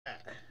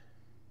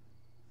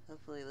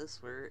Hopefully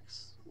this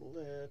works.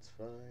 Let's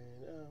find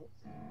out.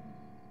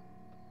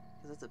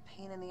 Because it's a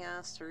pain in the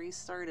ass to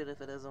restart it if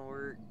it doesn't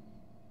work.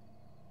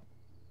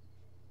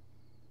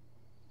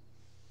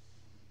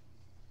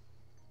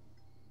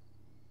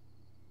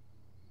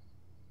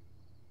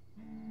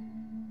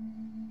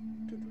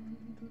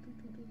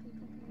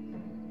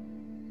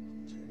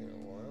 Taking a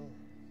while.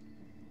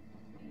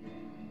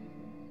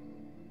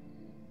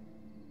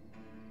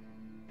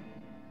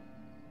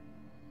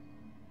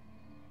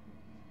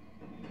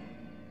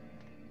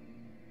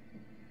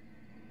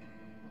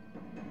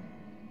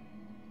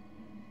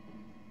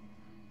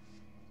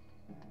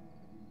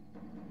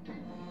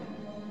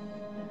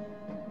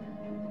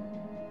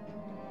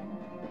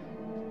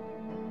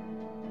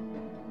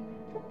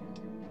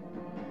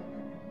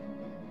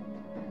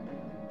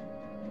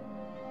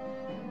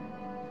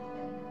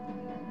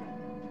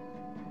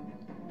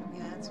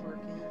 Yeah, it's working.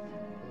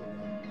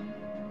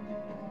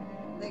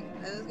 Like,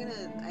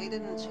 I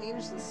didn't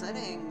change the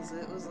settings.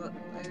 It was, I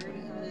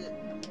already had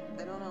it.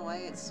 I don't know why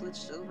it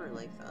switched over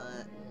like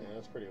that. Yeah,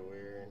 that's pretty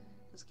weird.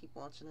 Just keep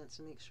watching it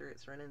to make sure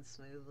it's running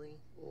smoothly.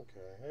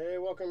 Okay. Hey,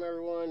 welcome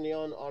everyone.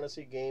 Neon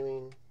Odyssey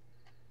Gaming.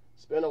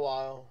 It's been a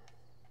while.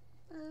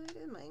 I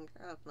did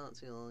Minecraft not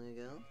too long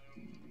ago.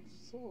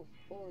 So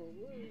far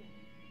away.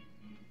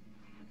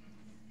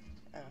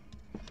 Oh.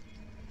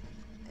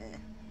 Eh.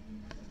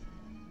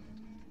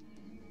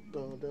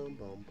 Bum bum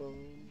bum bum.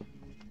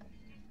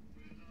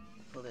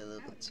 Pulled it a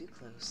little bit too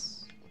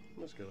close.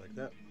 Let's go like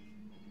that.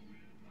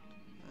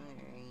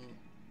 Alright.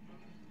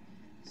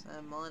 So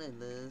I modded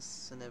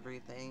this and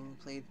everything,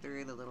 played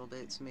through it a little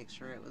bit to make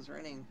sure it was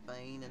running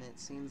fine, and it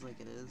seems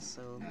like it is,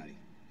 so I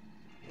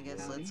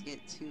guess let's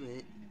get to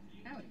it.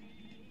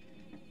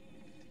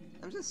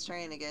 I'm just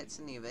trying to get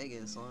to New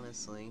Vegas,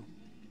 honestly.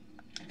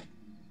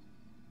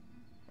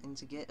 And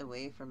to get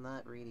away from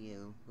that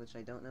radio, which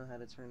I don't know how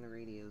to turn the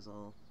radios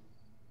off.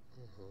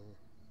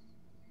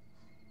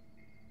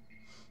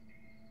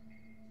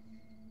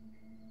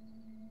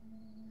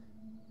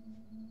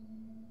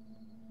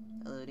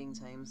 Loading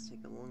times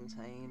take a long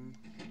time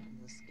in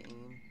this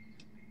game.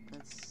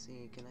 Let's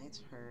see, can I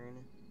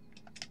turn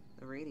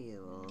the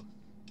radio off?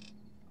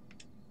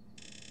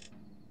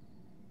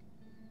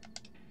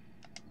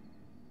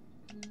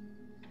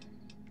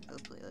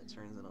 Hopefully that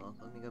turns it off.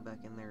 Let me go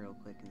back in there real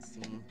quick and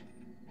see.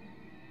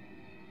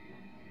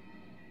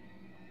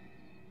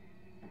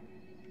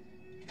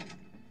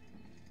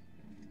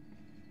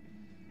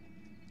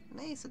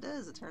 Nice, it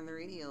does. It turned the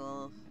radio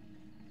off.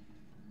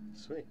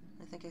 Sweet.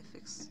 I think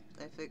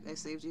I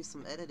saved you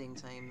some editing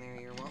time there.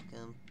 You're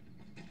welcome.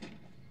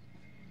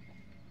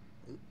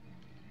 Oop.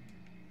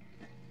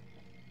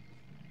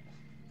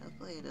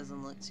 Hopefully it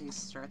doesn't look too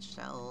stretched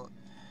out.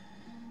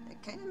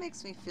 It kind of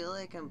makes me feel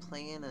like I'm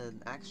playing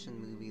an action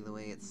movie the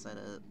way it's set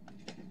up.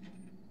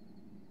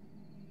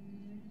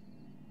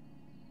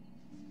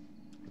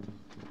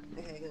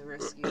 I think I gotta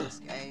rescue this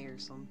guy or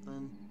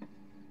something.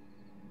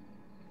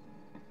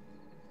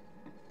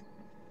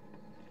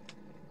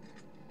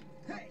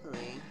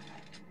 Hopefully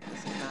this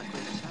is not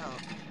glitched out.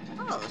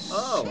 Oh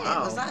shit,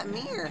 wow. Was that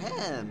me or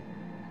him?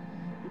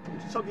 We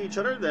took each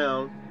other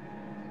down.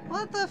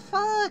 What the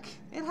fuck?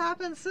 It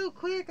happened so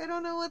quick, I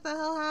don't know what the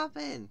hell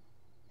happened.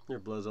 Your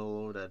blood's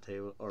all over that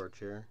table or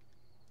chair.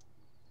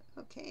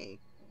 Okay.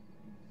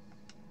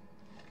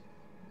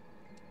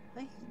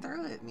 Why you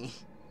throw at me?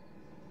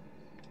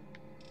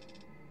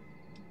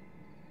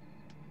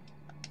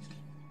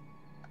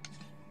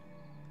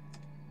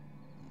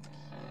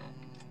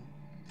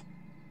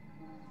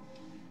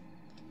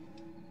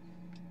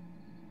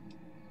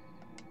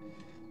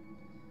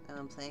 Oh,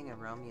 I'm playing a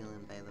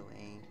Romulan, by the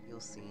way. You'll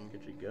see.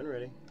 Get your gun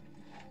ready.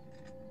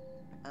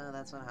 Oh,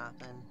 that's what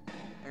happened.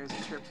 There's a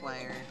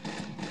tripwire.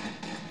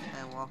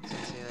 I walked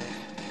into it.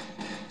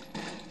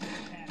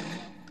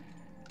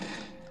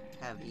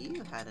 Have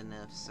you had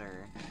enough,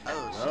 sir?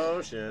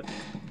 Oh, shit.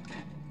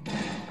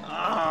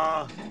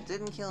 Ah!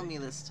 Didn't kill me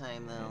this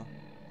time, though.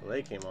 The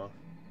leg came off.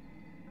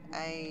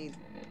 I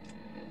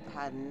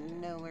had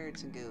nowhere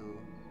to go.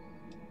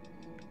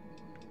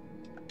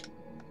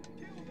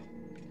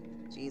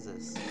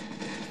 Jesus.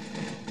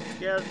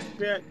 Get out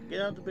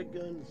the big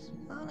guns.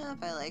 I don't know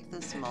if I like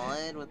this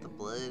mod with the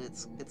blood.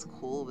 It's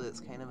cool, but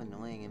it's kind of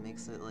annoying. It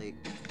makes it, like,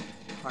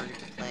 hard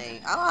to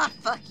play. Ah,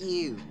 fuck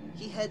you!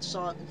 He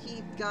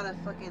got a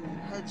fucking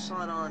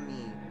headshot on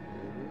me.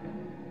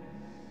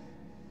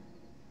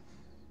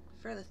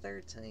 For the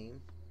third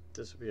time.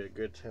 This would be a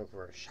good time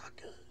for a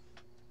shotgun.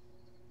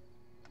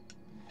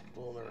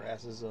 Blow their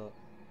asses up.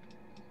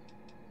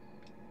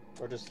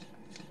 Or just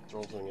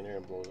throw something in there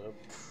and blow it up.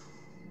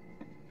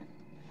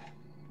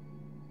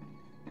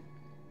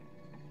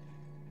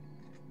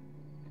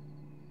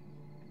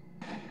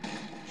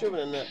 Shoot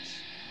in the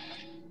nuts.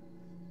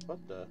 What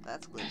the?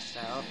 That's glitched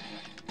out.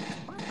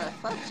 What the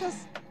fuck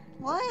just...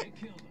 What?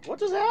 What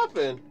just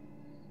happened?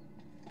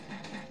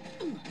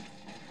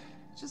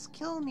 Just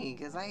kill me,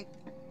 because what?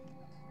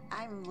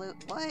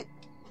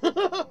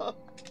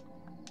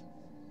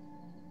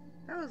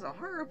 That was a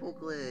horrible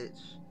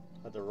glitch.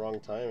 Had the wrong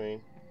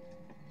timing.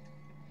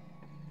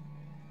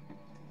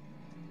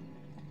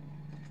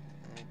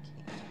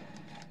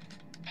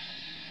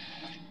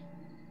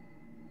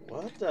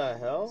 What the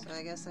hell? So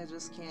I guess I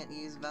just can't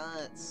use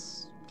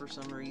VATS for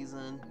some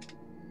reason.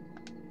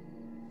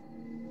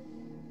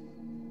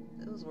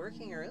 It was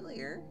working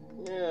earlier.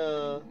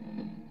 Yeah.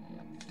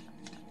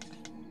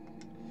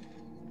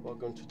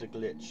 Welcome to the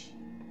glitch.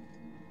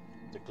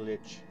 The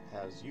glitch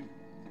has you.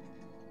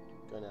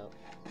 Gun out.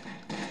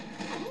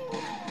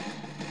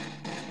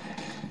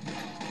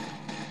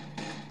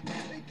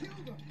 They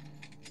killed him.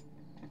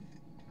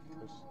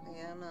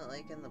 Yeah, I'm not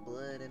liking the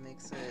blood. It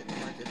makes it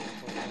more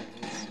difficult than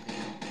it needs to be.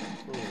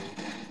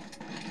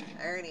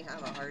 I already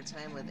have a hard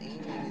time with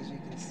aiming, as you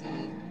can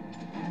see.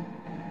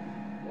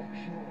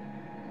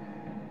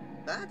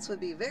 VATS would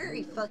be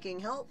very fucking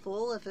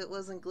helpful if it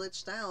wasn't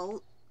glitched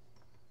out.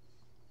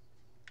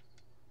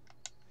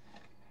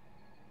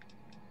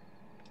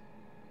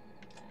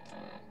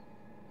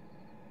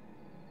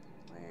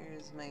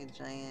 Where's my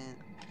giant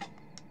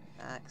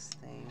axe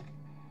thing?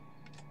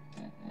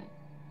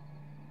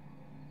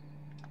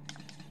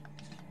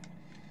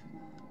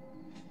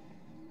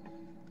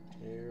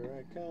 Here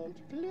I come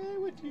to play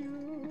with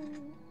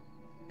you.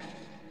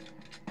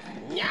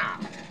 Yeah.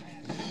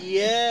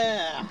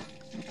 Yeah.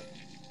 I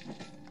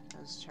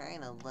was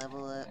trying to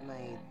level up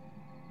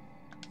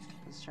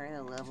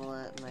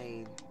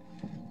my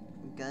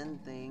gun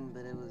thing,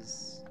 but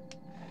it's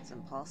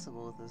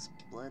impossible with this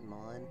blood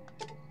mod.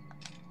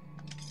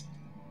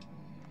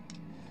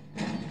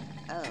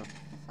 Oh,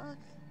 fuck.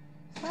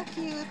 Fuck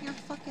you with your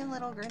fucking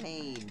little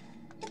grenade.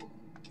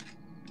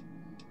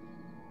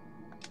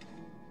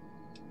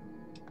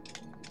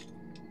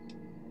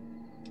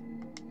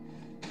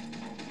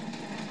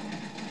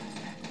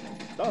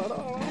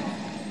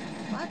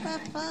 What the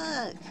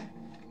fuck?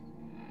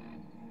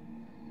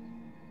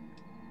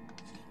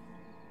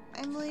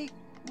 I'm like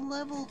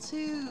level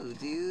 2,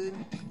 dude.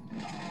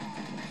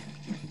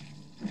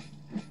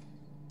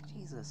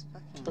 Jesus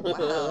fucking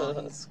wow,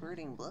 he's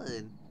squirting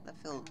blood.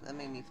 That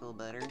made me feel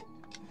better.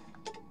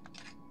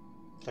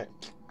 Okay.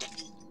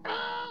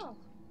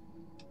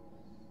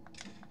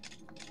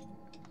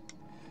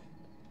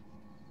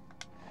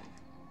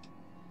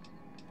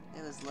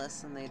 It was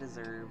less than they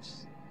deserved.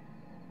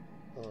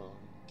 Oh,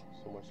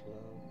 so much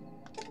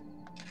love.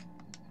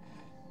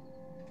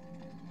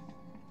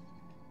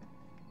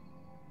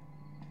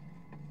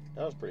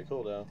 That was pretty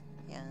cool, though.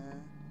 Yeah.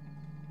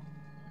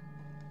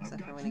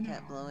 Except for when he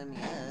kept blowing me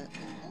up.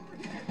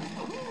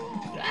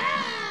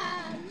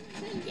 Ah!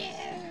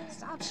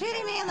 Stop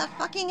shooting me in the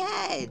fucking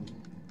head!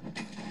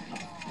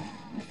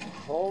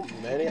 How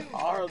many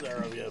are there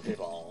of you This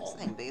people?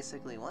 thing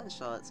basically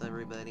one-shots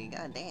everybody,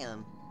 god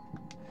damn.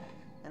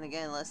 And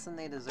again, less than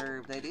they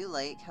deserved. I do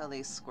like how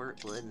they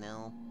squirt blood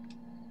now.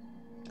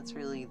 That's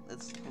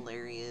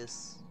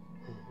hilarious.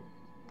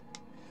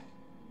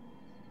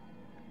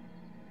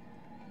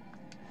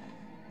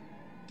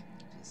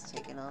 Just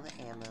taking all the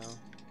ammo.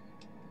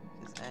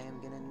 Because I am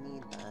gonna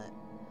need that.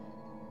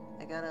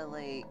 I gotta,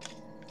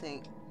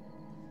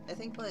 I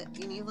think what,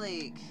 you need,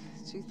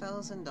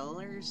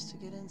 $2,000 to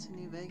get into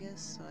New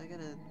Vegas? So I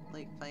gotta,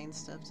 find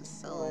stuff to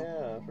sell. Oh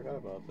yeah, I forgot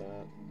about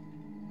that.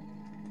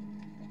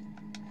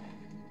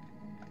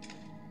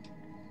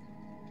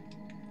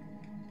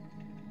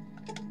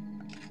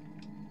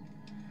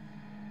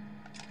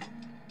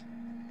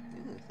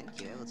 Ooh,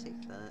 thank you, I will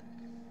take that.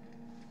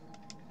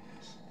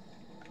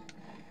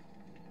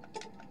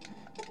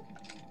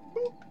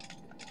 Boop.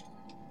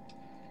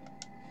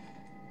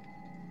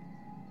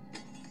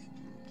 Okay.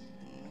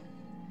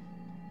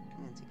 I'm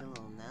gonna take a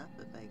little nap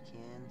if I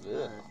can.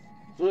 Ugh.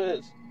 But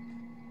Yes.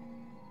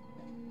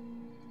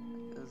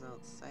 it goes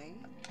outside.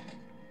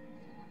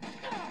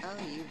 Oh,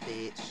 you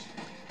bitch.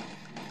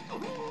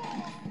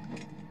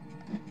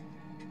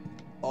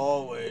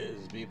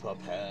 Always be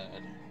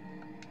prepared.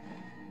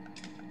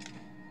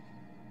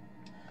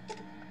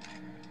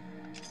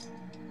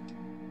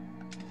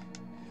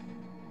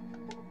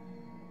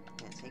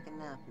 Can't take a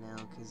nap now,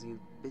 because you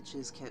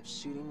bitches kept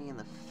shooting me in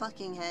the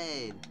fucking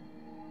head.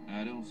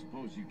 I don't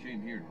suppose you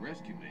came here to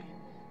rescue me.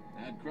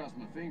 I'd cross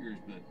my fingers,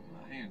 but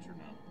my hands are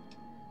numb.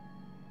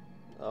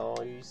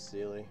 Oh, you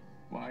silly.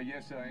 Why,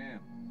 yes, I am.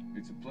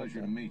 It's a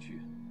pleasure to meet you.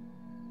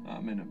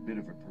 I'm in a bit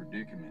of a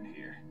predicament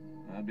here.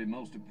 I'd be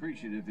most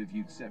appreciative if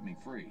you'd set me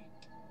free.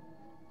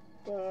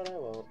 But I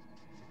won't.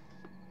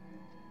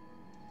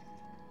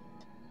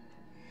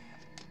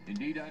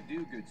 Indeed I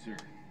do, good sir.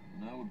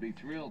 And I would be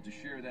thrilled to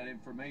share that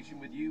information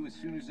with you as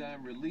soon as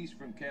I'm released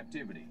from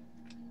captivity.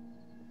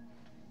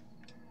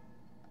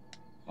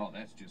 Oh,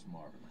 that's just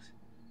marvelous.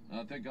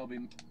 I think I'll be...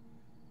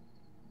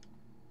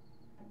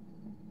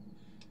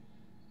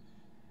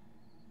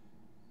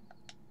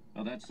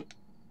 Oh, that's... Dun,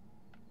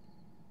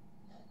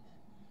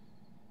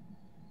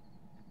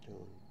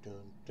 dun,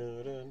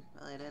 dun, dun.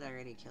 Well, I did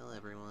already kill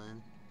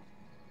everyone.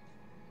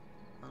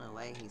 I don't know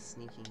why he's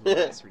sneaking here.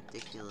 That's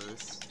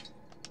ridiculous.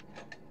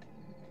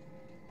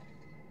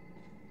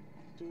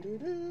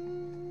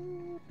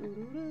 Doo-doo-doo,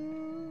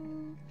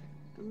 doo-doo-doo,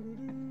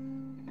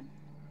 doo-doo-doo.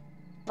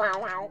 Bow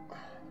wow.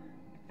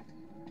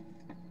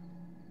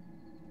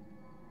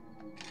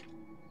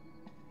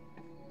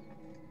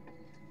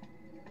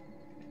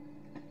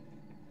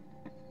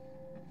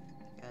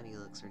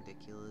 already looks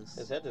ridiculous.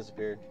 His head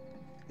disappeared.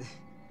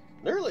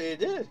 Literally, it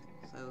did.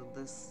 So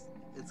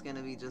it's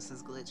gonna be just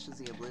as glitched as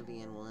the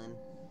Oblivion one.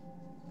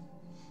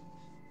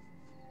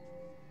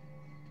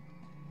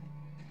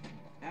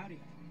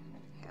 Howdy.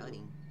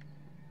 Howdy.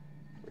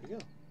 Where'd he go?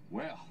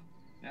 Well,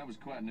 that was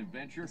quite an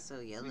adventure. It's so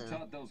yellow. We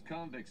taught those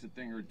convicts a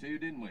thing or two,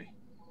 didn't we?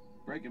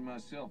 Breaking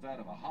myself out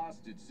of a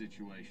hostage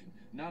situation.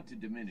 Not to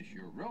diminish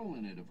your role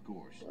in it, of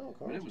course. Well, of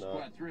but course it was not.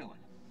 quite thrilling.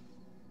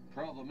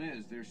 Problem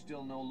is, there's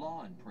still no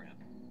law in Prem.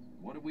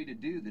 What are we to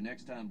do the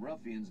next time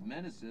ruffians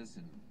menace us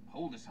and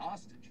hold us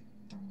hostage?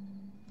 I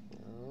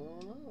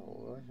don't know.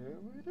 What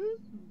should we do?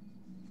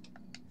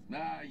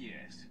 Ah,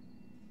 yes.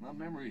 My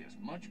memory is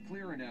much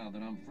clearer now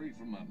that I'm free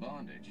from my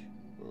bondage.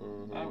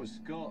 I was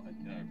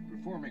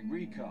performing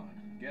recon,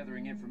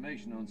 gathering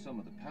information on some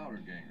of the powder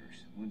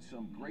gangers, when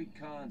some great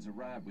cons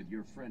arrived with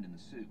your friend in the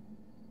suit.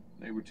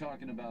 They were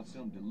talking about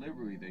some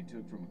delivery they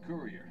took from a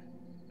courier.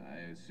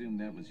 I assume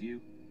that was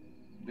you?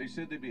 They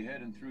said they'd be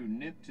heading through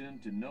Nipton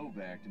to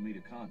Novak to meet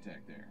a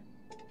contact there.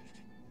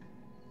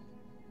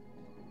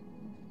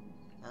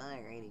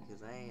 Alrighty,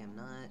 because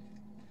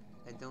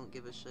I don't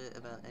give a shit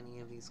about any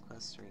of these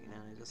quests right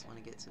now. I just want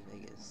to get to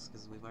Vegas,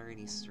 because we've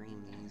already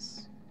streamed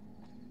these.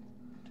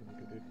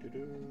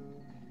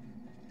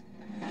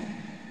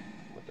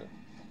 What the?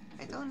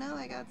 I don't know,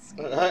 I got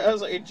scared. I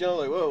was like, Joe,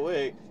 like, whoa,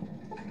 wait.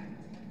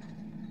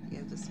 You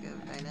have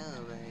discovered, I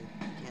know, but I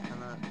can't,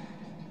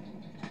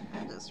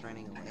 I'm just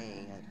running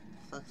away.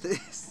 Fuck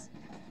this.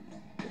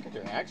 Get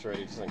your axe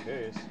ready just in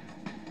case.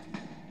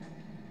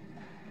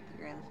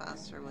 You ran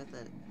faster with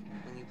it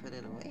when you put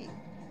it away.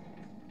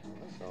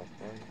 That sounds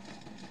fun.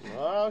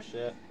 Oh,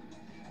 shit.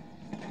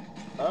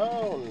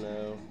 Oh,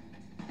 no.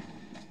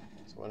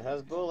 This one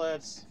has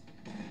bullets.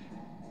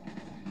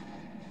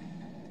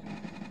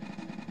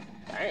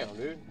 Damn,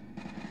 dude.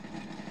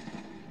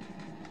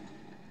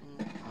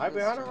 Hide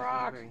behind a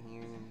rock. Over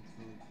here and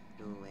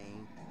go away.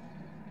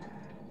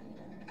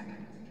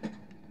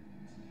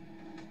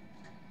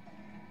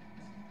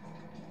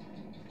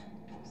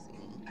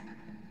 See,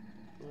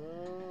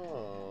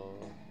 Oh.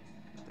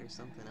 there's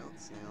something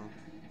else now.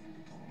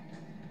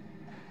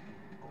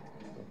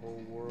 The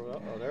whole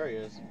world. Oh, there he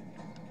is.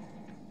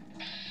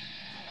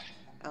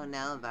 Oh,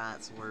 now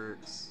that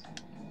works.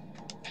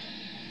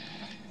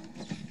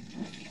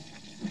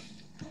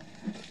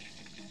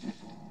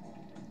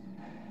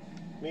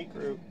 Meat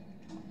group.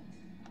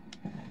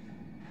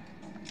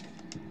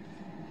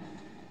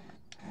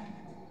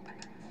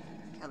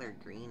 How they're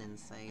green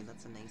inside.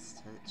 That's a nice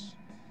touch.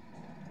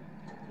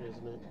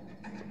 Isn't it?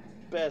 It's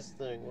the best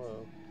thing.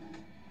 Whoa.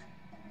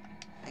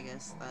 I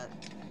guess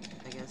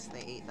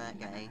they ate that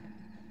guy.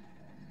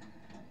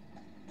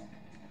 I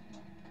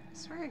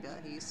swear to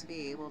God, he used to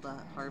be able to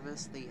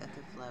harvest the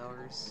yucca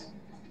flowers.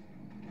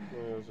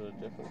 It was a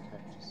different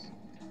cactus.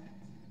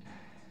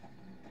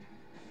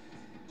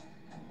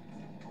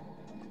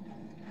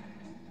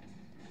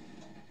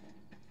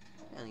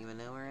 I don't even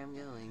know where I'm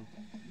going.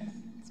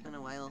 It's been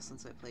a while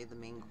since I played the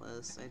main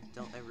quest.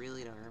 I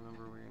really don't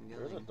remember where I'm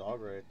going. There's a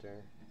dog right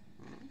there.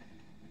 Hmm?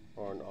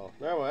 Or no.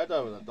 Never mind, I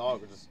thought it was a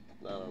dog, just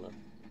I don't know.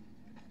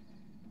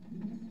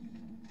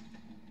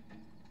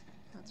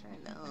 I'll turn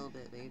it down a little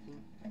bit, baby.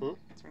 Hmm?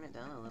 Turn it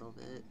down a little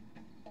bit.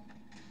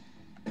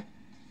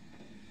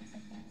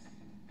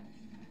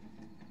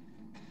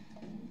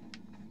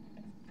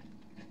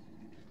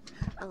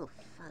 Oh,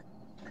 fuck.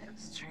 I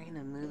was trying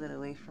to move it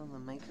away from the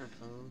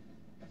microphone.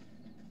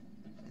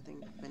 I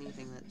think, if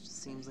anything, that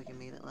just seems like it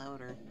made it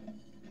louder.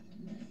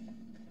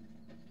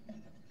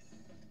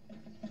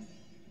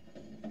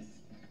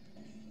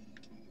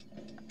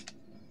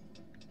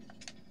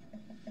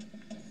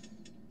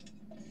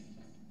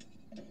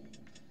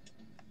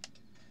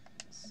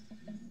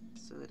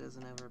 So it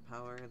doesn't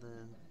overpower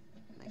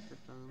the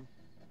microphone.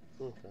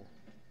 Okay.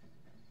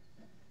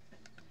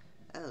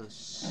 Oh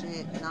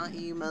shit, not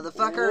you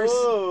motherfuckers!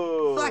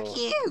 Whoa. Fuck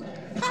you!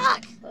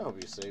 Fuck! I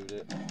hope you saved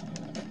it.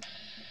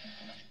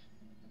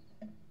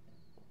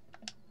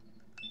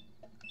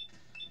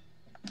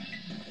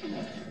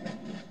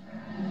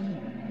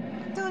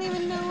 Don't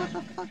even know what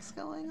the fuck's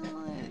going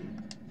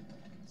on.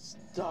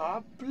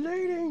 Stop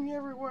bleeding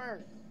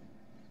everywhere.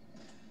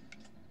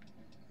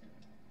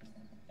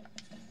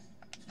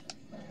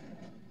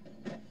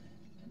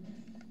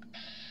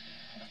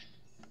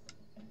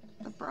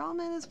 The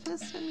Brahmin is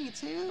pissed at me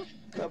too?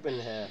 Cup in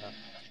half.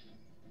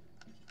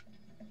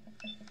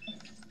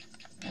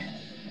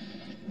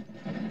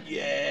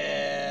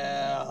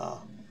 Yeah.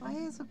 Why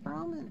is a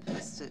Brahmin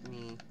pissed at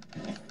me?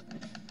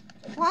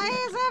 Why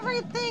is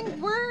everything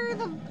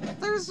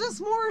there's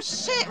just more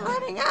shit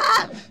running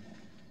up?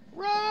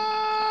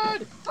 Run!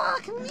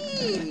 Fuck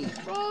me!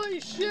 Holy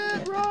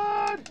shit,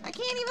 run! I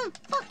can't even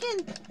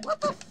fucking, what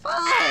the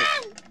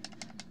fuck?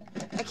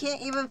 I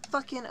can't even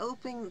fucking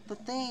open the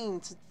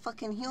thing to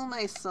fucking heal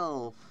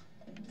myself.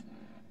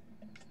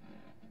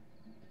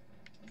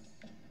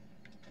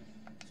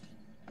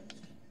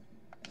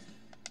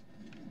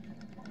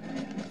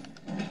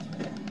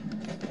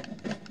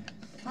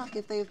 Fuck,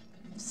 if they've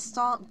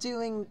stopped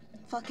doing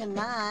fucking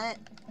that.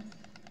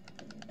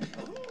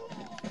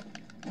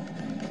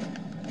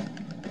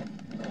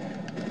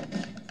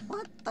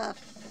 the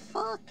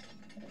fuck?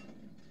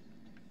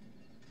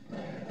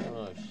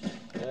 Oh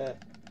shit.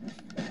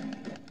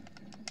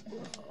 Oh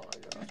my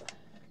god.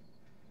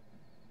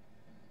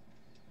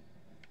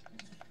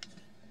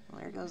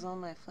 Well, there goes all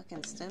my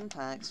fucking stim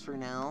packs for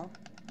now.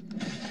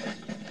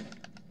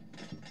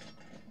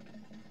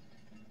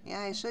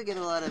 Yeah, I should get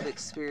a lot of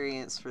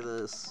experience for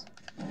this.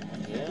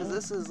 Yeah? Because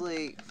this is,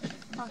 like,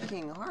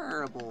 fucking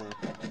horrible.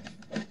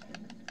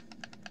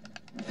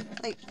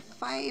 Like,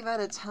 5 at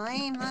a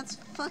time? That's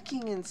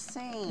fucking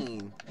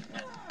insane.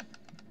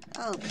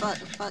 Oh, fuck.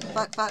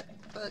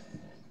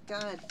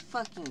 God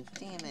fucking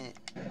damn it.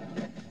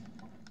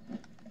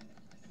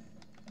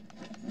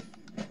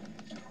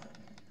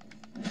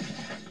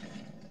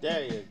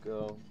 There you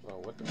go. Oh,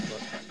 what the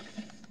fuck?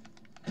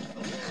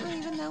 I don't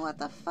even know what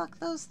the fuck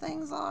those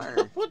things are.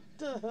 What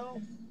the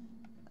hell?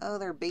 Oh,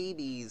 they're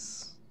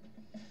babies.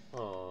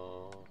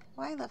 Oh.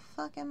 Why the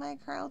fuck am I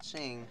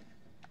crouching?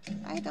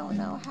 I don't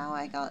know how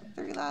I got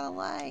through that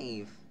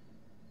alive.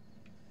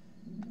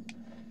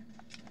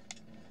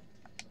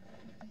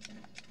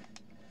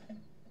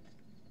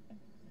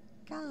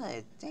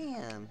 God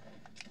damn.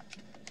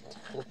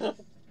 I'm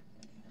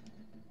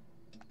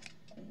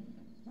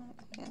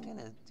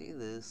gonna do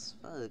this.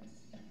 Fuck.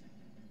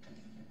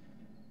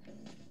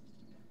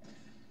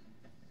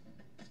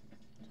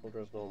 Hope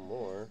there's no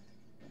more.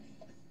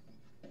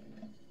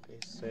 They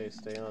say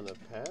stay on the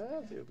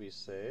path, you'll be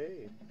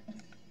safe.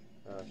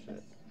 Oh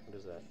shit. What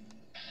is that?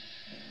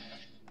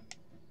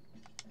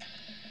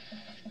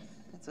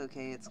 It's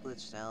okay, it's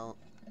glitched out.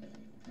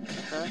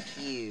 Fuck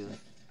you.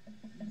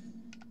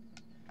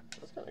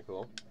 That's kinda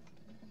cool.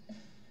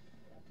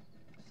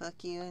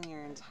 Fuck you and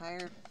your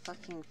entire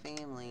fucking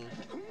family.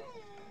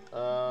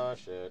 Oh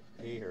shit.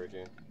 He heard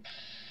you.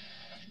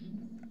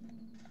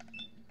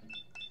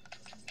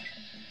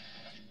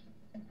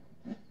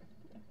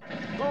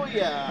 Oh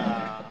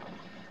yeah!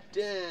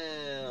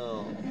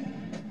 Damn!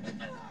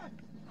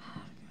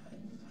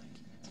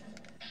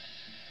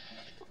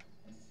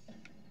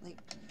 Like...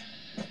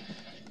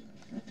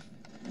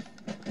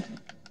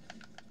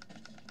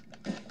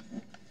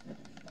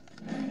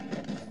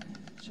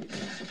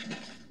 Jesus.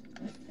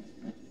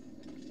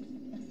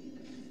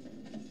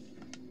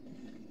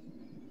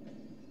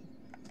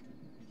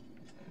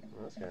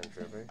 Well, that's kinda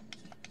trippy.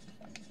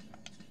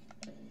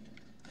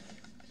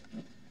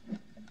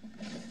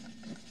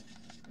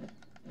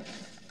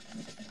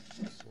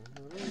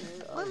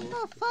 What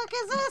the fuck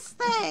is this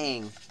thing?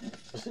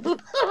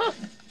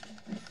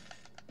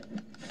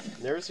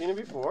 Never seen it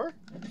before?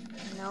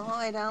 No,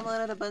 I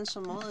downloaded a bunch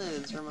of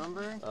mods,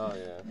 remember? Oh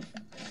yeah.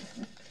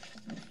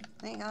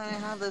 Thank God I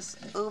have this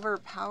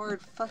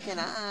overpowered fucking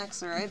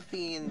axe or I'd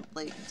be in,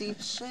 like,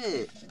 deep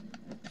shit.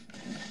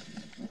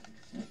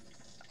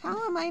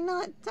 How am I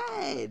not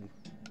dead?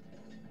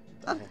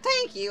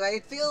 Thank you, I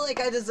feel like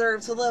I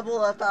deserve to level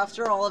up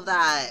after all of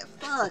that.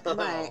 Fuck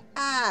my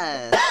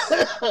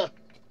ass.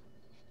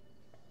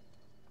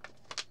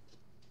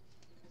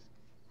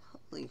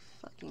 Holy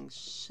fucking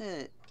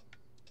shit.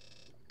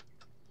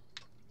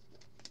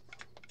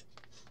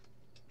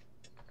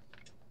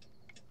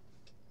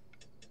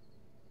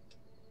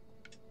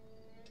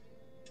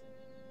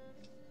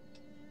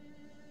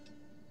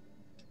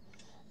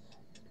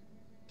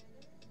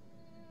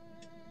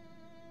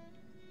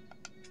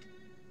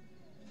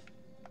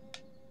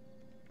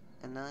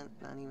 And not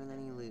even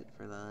any loot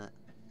for that.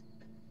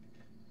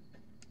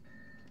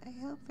 I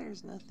hope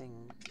there's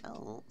nothing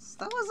else.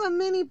 That was a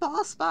mini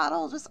boss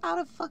battle just out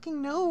of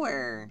fucking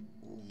nowhere.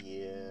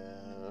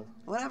 Yeah.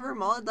 Whatever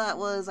mod that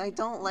was, I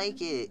don't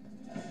like it.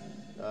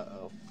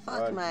 Uh-oh.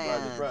 Fuck my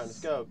ass. Run, let's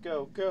go,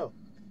 go, go.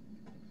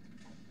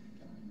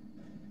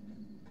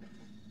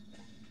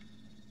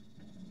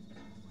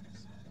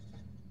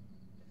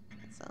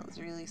 It sounds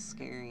really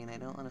scary and I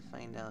don't want to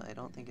find out. I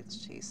don't think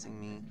it's chasing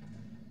me.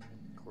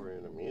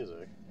 According to the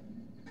music.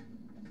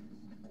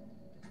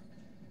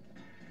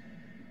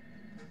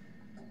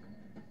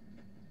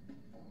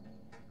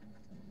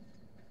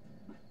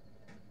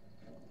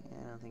 Yeah,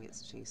 I don't think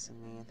it's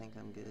chasing me. I think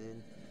I'm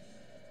good.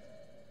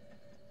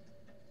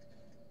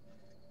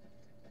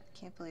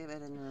 Can't believe I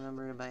didn't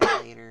remember to buy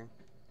it later.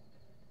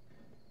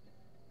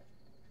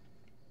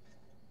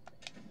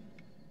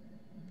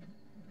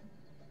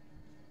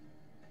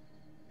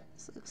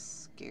 This looks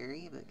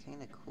scary, but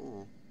kind of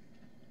cool.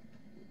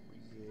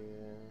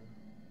 Yeah.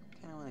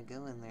 Kind of want to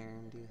go in there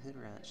and do hood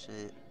rat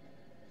shit.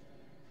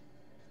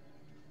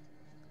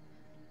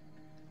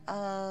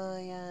 Oh,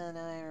 yeah,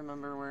 now I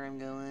remember where I'm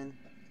going.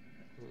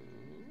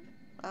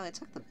 Oh, I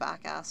took the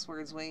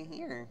back-asswards way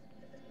here.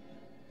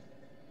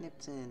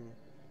 Nipton,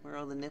 where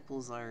all the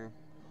nipples are.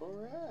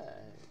 Alright.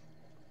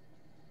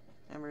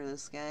 Remember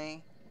this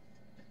guy?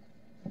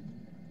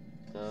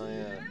 Oh,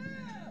 yeah.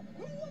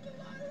 Who won the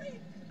lottery?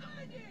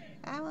 I did!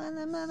 I won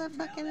the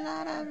motherfucking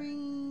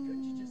lottery!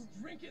 Could you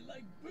just drink it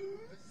like booze?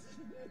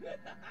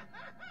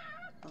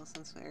 Well,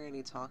 since we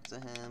already talked to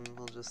him,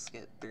 we'll just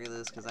skip through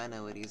this because I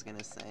know what he's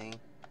gonna say.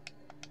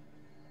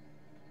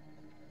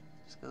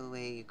 Just go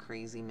away, you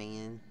crazy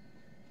man.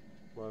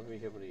 Why have we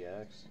hit with the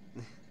axe?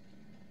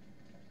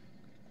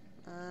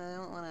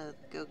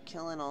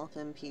 killing all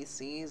the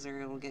NPCs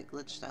or it'll get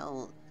glitched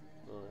out.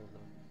 Oh,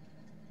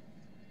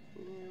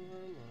 never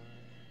mind.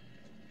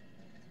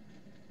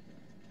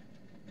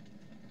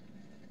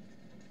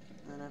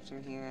 Then after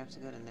here, I have to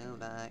go to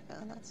Novak.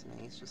 Oh, that's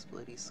nice. Just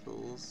bloody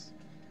skulls.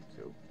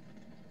 Cool.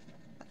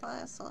 I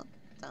thought I saw...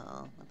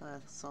 Oh, I thought I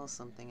saw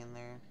something in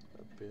there.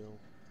 A bill.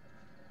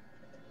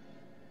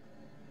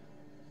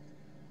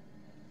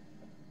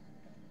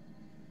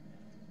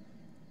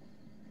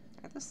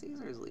 Are the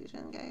Caesar's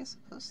Legion guys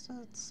supposed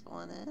to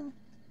spawn in?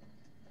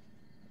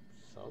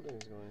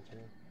 Something's going to.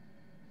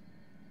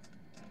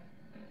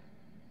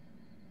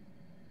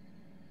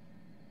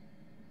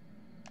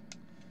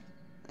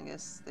 I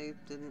guess they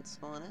didn't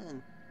spawn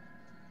in.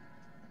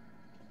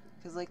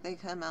 Cause like they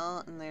come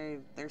out and they're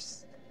I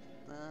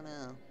don't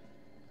know.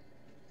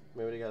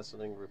 Maybe they got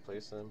something to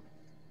replace them.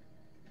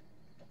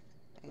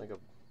 Like a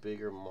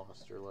bigger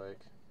monster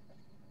like.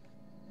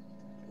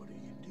 What do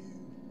you do?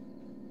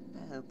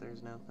 I hope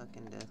there's no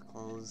fucking death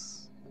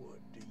claws. What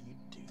do you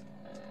do?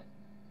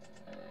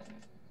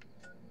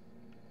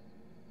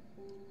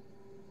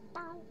 I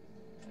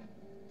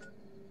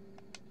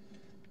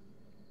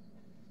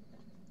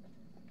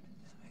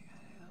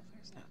hope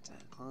there's no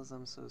death claws.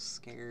 I'm so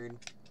scared.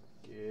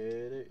 Get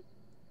it.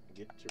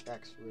 Get your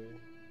axe ready.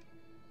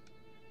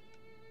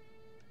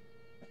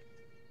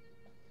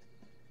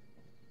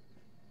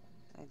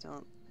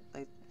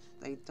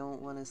 I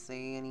don't want to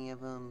say any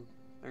of them.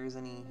 There's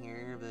any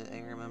here, but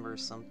I remember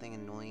something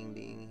annoying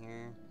being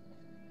here.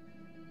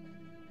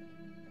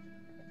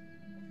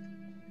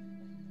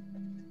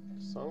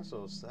 Song's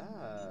so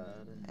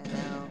sad. I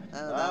know.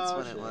 Oh, that's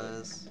what shit. it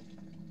was.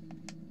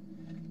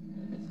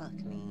 Fuck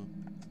me.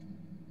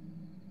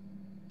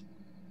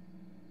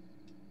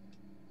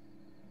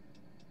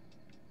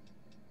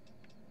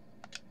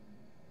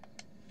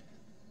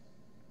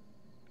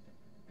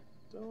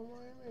 Don't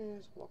mind me,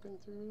 just walking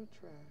through the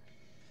trash.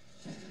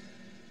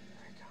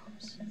 There it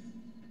comes.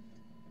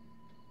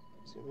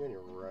 It's gonna be on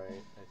your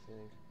right, I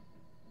think.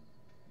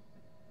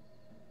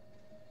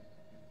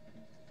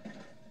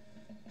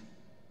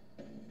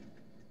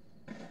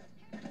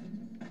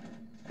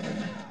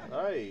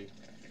 Hey!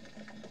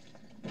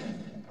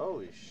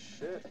 Holy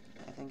shit.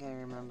 I think I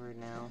remembered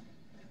now.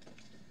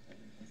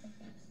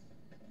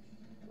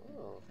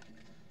 Oh.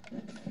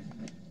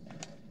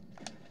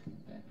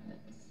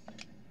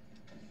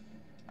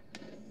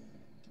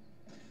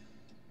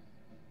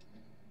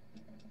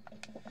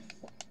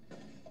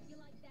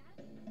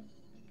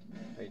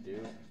 I do.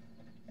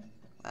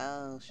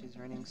 Wow, she's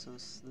running so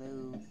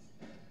slow.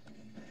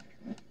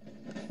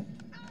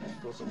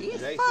 Go some You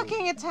Jason.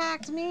 fucking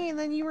attacked me and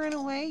then you ran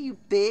away, you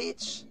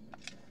bitch!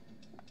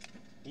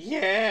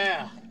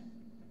 Yeah!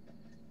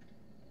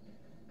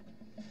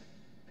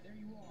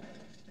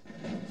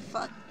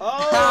 Fuck.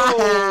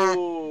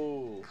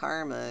 Oh!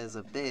 Karma is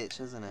a bitch,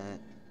 isn't it?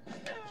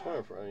 It's right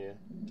in front of you.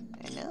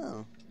 I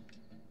know.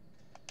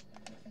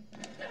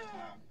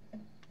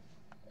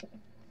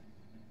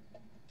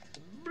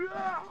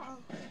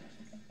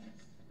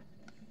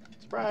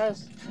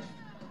 Surprise!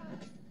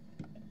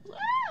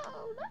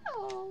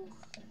 No!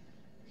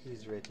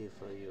 He's ready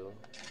for you.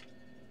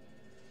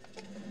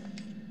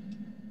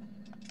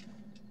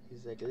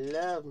 He's like,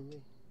 love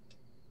me.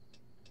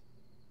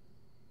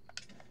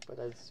 But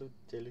I'm so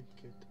delicate.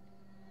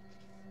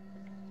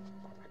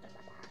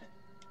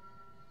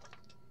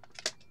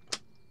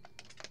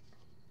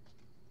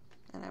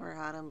 I never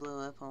had them blow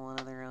up on one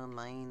of their own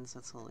mines.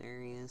 That's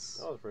hilarious.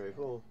 That was pretty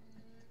cool.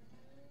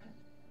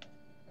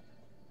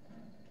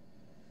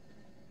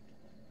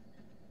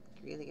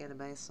 Really gotta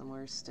buy some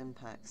more stim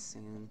packs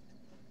soon.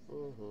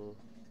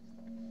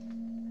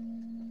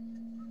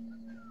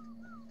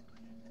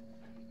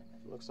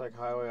 Looks like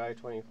Highway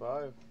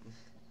I-25.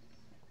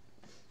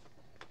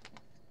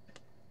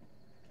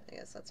 I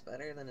guess that's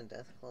better than a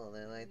Deathclaw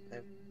though. I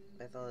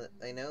thought,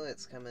 I know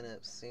it's coming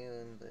up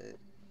soon, but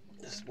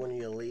This is when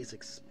you least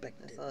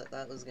expect I it. thought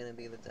that was gonna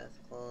be the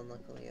Deathclaw and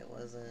luckily it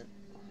wasn't.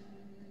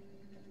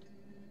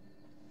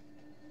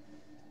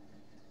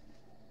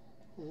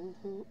 I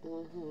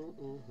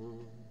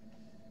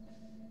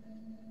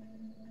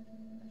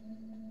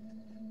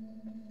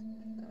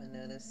haven't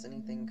noticed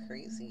anything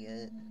crazy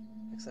yet,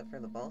 except for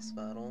the boss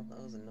battle.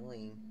 That was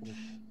annoying.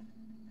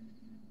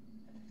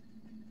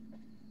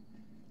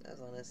 That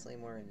was honestly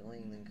more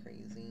annoying than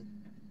crazy.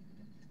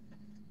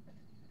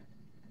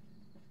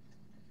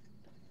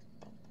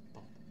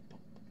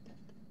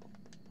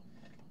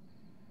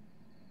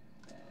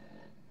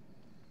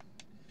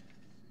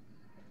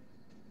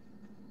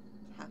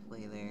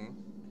 Halfway there.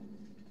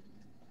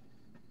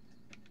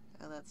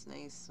 Oh, that's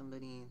nice.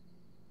 Somebody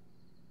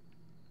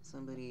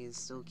is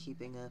still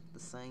keeping up the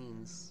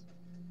signs.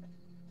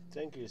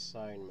 Thank you,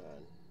 Sign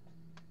Man.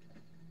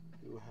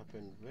 You have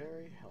been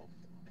very helpful.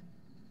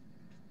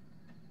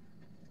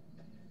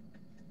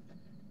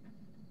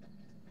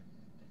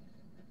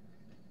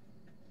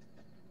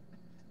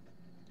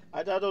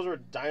 I thought those were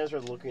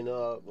dinosaurs looking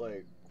up,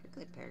 like. They're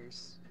good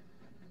pairs.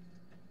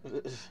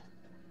 Crap.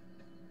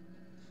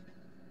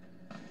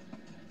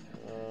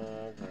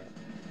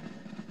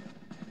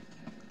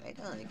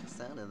 I like the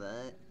sound of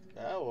that.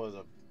 That was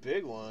a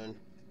big one.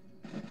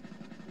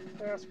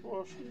 That's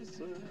what she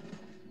said.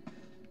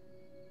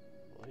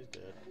 Well, he's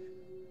dead.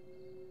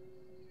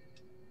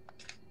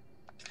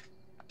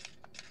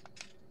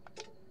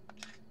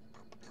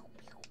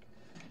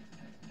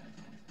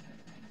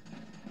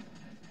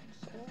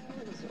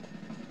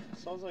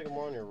 Sounds like I'm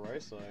on your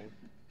right side.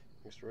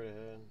 You're straight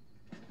ahead.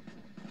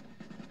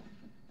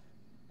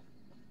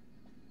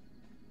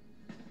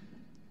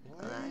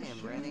 I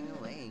am running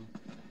away.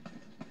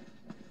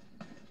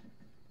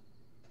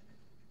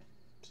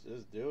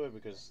 Just do it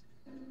because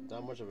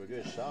not much of a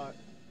good shot.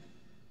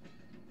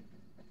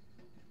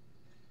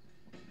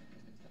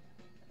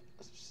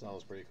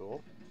 Sounds pretty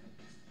cool.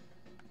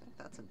 I think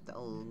that's a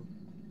dog.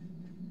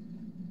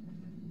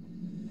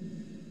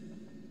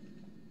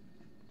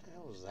 What the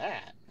hell was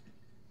that?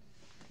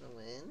 The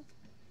wind?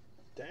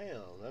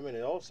 Damn, I mean,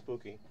 it's all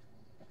spooky.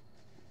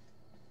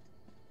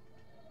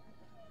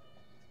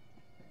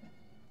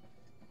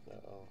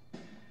 Uh-oh.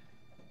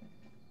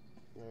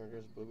 No,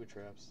 there's booby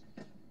traps.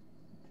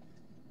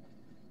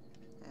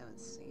 I haven't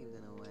saved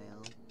in a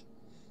while.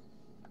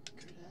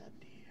 Good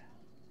idea.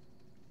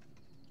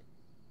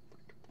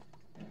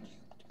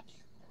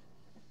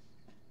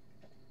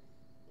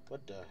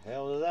 What the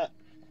hell is that?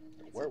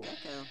 It's Where a was it?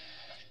 gecko.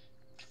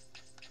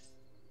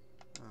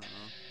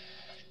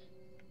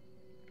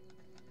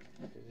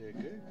 Is it a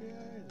good guy?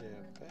 Is it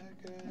a bad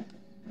guy?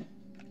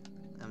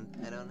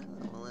 I don't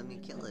know. Well, let me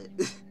kill it.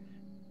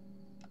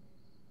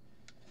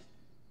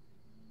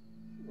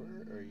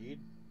 What are you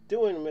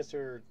doing,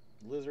 Mr.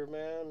 Lizard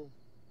Man?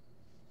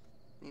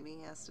 Maybe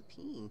he has to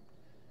pee.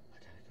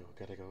 I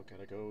gotta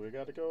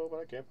go, but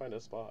I can't find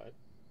a spot.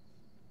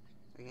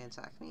 Are you gonna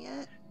attack me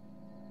yet?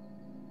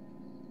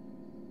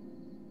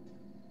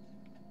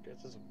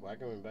 Guess just whack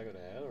him in the back of the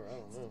head, or I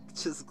don't know.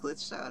 Just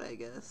glitched out, I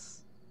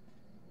guess.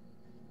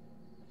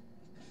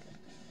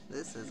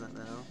 This isn't,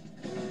 though.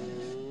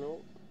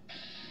 Nope.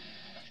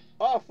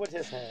 Off with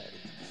his head.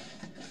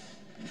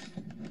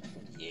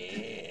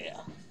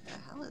 Yeah. The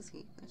hell is he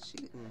even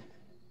shooting?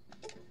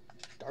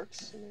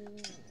 Darts?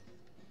 Maybe?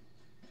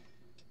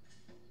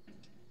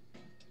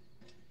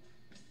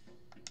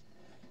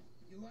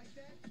 You like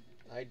that?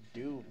 I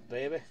do,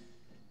 baby.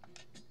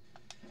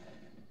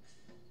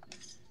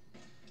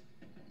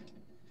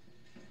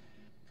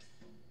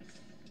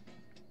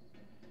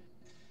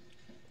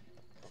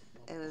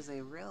 It was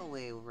a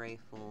railway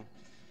rifle.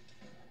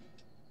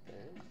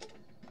 Okay.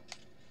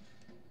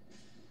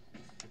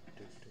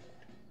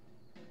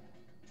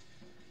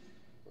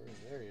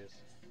 There he is.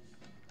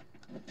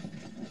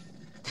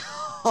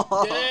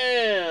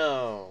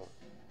 Damn!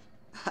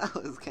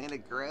 That was kind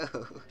of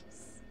gross.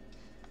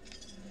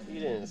 He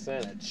didn't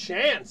stand a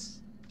chance!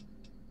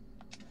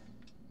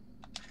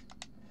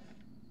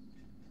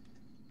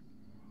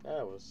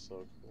 That was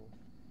so cool.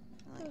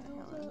 I like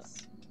how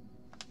it's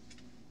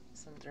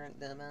some drunk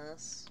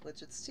dumbass.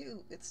 Which it's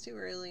too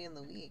early in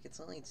the week. It's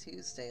only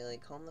Tuesday.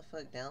 Like, calm the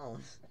fuck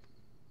down.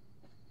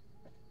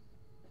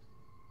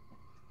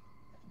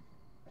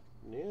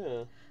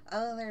 Yeah.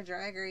 Oh, they're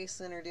drag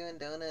racing or doing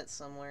donuts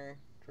somewhere.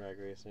 Drag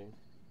racing.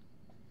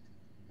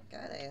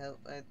 God, I hope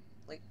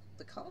like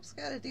the cops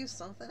gotta do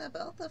something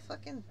about the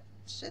fucking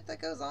shit that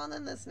goes on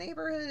in this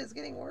neighborhood. It's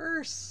getting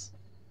worse.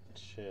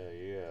 Shit,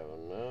 you have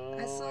no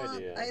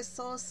idea. I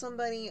saw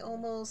somebody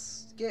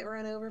almost get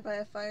run over by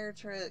a fire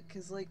truck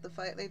because like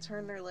they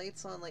turned their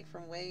lights on like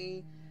from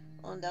way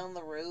on down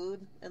the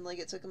road, and like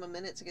it took them a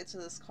minute to get to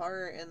this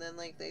car, and then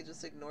like they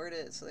just ignored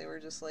it, so they were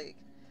just like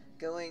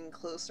going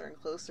closer and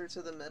closer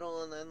to the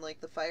middle, and then like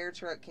the fire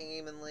truck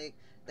came and like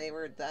they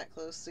were that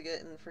close to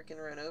getting freaking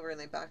run over, and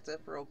they backed up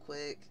real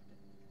quick.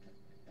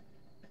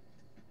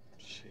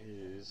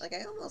 Jeez. Like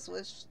I almost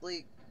wish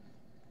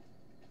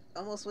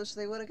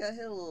they would have got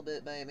hit a little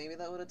bit by it. Maybe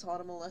that would have taught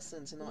them a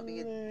lesson to not be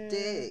a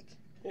dick.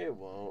 It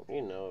won't.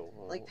 You know it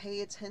won't. Like,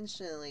 pay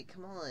attention. Like,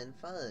 come on,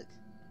 fuck.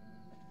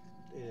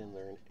 They didn't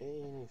learn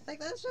anything. Like,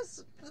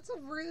 that's a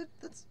rude,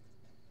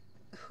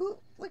 who,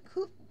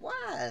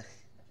 why?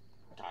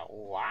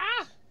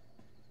 What?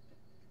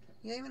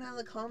 You don't even have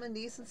the common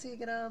decency to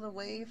get out of the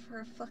way for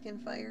a fucking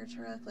fire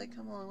truck? Like,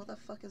 come on, what the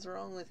fuck is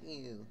wrong with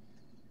you?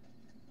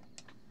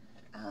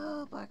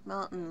 Oh, Black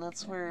Mountain,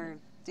 that's where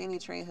Danny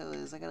Trejo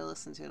is. I gotta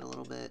listen to it a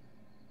little bit.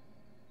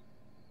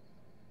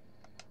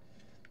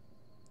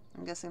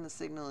 I'm guessing the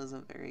signal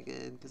isn't very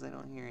good because I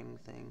don't hear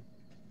anything.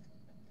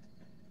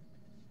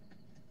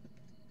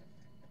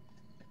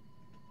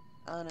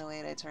 Oh no,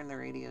 wait, I turned the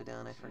radio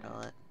down, I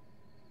forgot.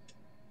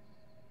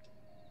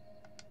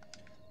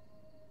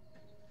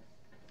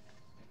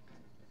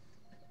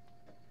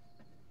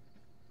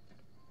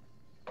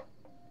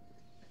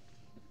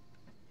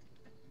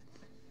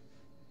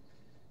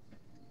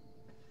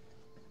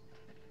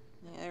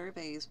 Yeah,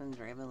 everybody's been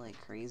driving like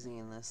crazy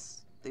in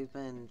this. They've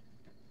been...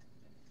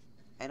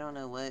 I don't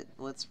know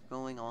what's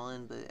going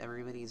on, but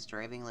everybody's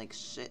driving like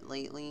shit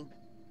lately.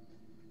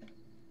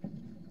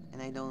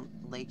 And I don't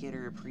like it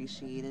or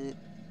appreciate it.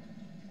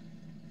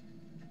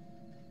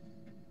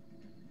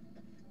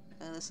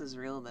 Oh, this is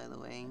real, by the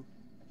way.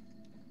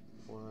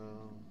 Wow.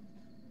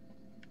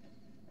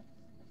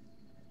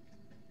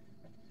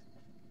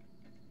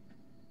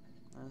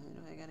 Oh, who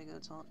do I gotta go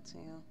talk to?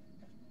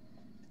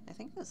 I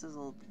think this is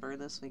the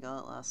furthest we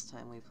got last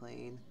time we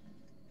played.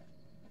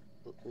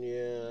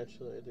 Yeah,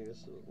 actually, I think this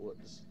is what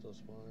this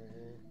spot right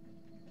here.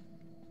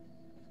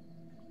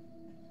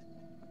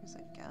 There's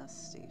a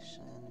gas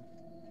station.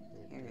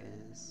 Here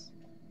it is.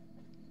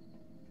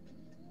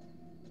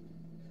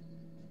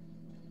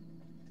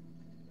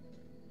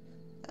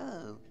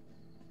 Oh,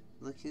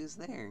 look who's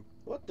there.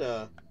 What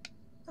the?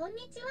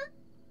 Konnichiwa.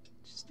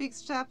 She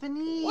speaks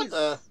Japanese. What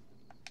the?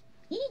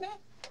 いいね。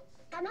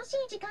楽し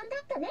い時間だ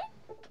ったね。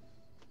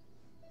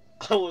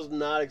 I was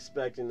not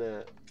expecting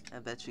that. I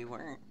bet you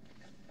weren't.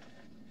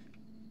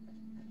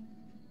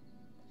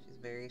 She's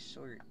very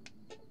short.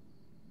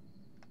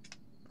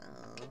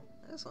 Oh,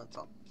 I just want to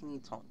talk. Can you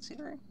talk to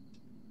her?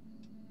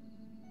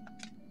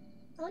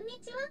 こんに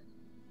ちは。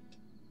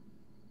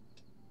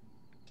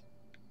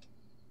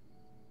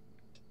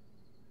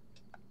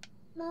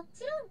も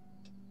ち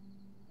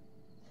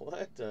ろん。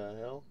 What the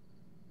hell?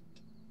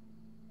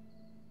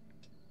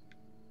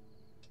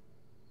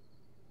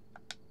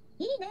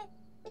 いいね。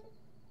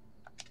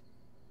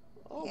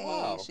 Oh Yay,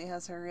 wow! she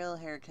has her real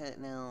haircut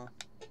now.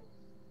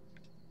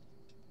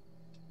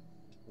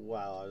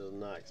 Wow, I did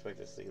not expect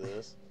to see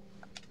this.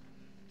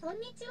 こん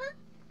にちは。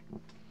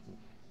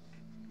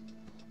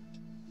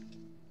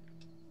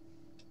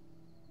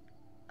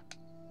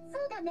そ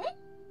うだね。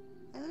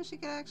 I wish you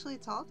could actually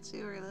talk to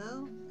her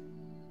though.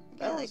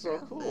 I That like was her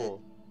so outfit.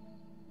 cool.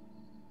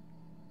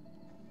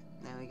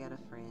 Now we got a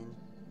friend.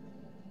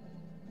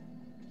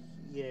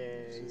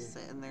 Yay! She's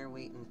sitting there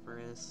waiting for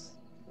us.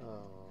 Oh.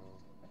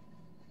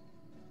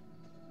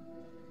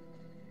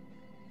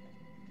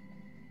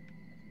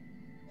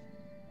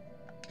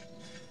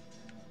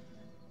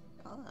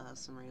 I'll have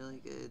some really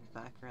good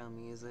background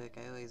music.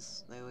 I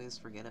always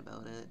forget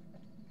about it.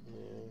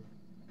 Yeah.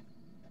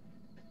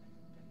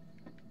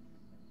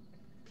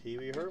 Pee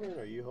Wee Herman,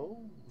 are you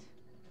home?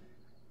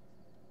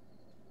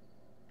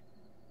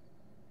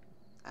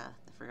 Ah,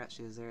 I forgot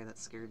she was there. That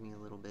scared me a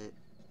little bit.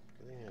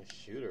 I think I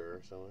shoot her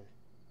or something.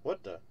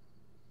 What the?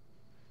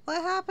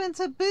 What happened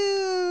to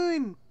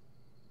Boone?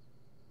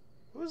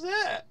 Who's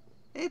that?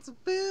 It's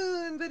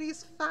Boone, but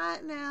he's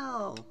fat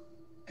now.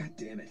 God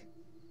damn it.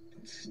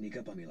 Don't sneak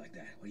up on me like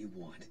that. What do you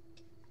want?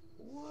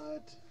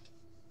 What?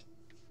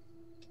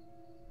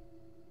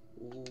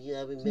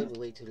 Yeah, I've been maybe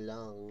way too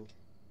long.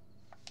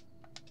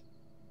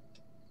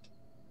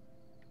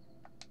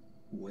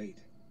 Wait.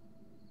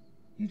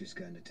 You just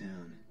got into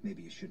town.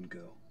 Maybe you shouldn't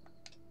go.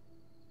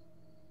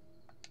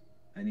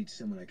 I need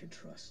someone I can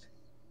trust.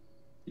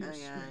 You're Oh a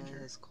yeah,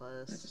 stranger. it's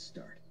close. That's a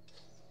start.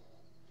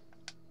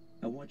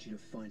 I want you to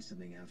find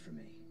something out for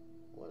me.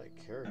 What a I don't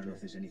know character. if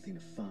there's anything to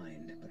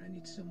find, but I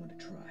need someone to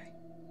try.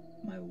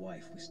 My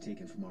wife was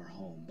taken from our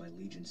home by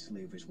Legion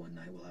slavers one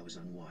night while I was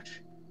on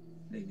watch.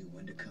 They knew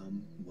when to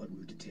come, what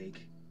route to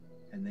take,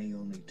 and they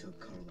only took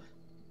Carla.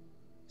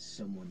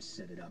 Someone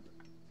set it up.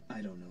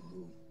 I don't know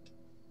who.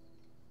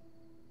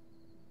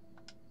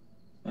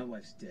 My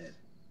wife's dead.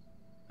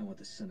 I want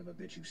the son of a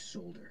bitch who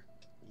sold her.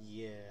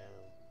 Yeah.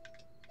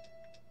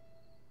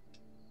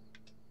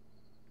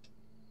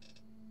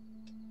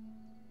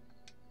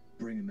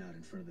 Bring him out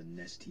in front of the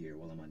nest here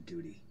while I'm on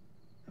duty.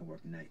 I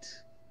work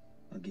nights.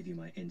 I'll give you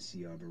my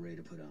NCR beret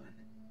to put on.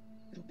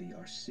 It'll be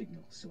our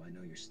signal, so I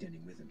know you're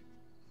standing with him.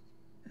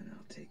 And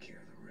I'll take care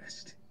of the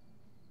rest.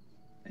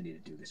 I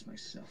need to do this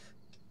myself.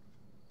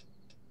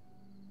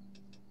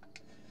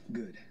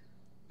 Good.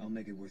 I'll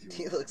make it worth your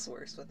He while. looks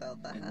worse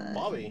without the And hat.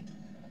 Bobby.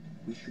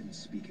 We shouldn't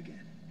speak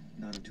again.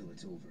 Not until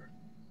it's over.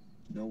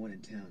 No one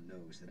in town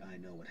knows that I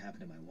know what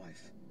happened to my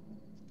wife.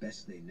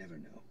 Best they never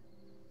know.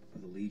 Or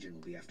the Legion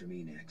will be after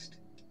me next.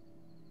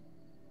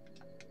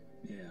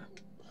 Yeah.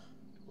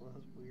 Well,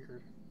 that's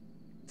weird.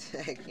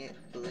 I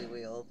can't believe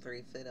we all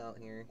three fit out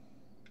here.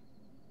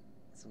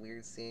 It's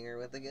weird seeing her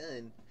with a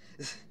gun.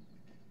 That's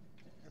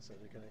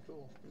actually kind of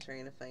cool. I'm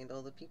trying to find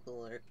all the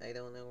people. I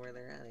don't know where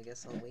they're at. I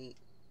guess I'll wait.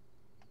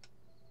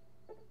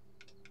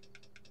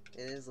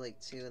 It is like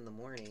 2 in the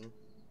morning.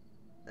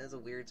 That's a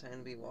weird time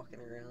to be walking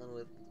around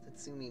with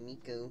Tatsumi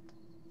Miko.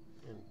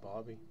 And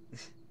Bobby.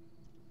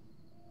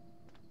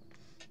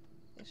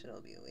 They should all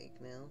be awake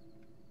now.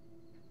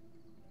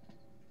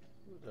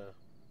 Who the?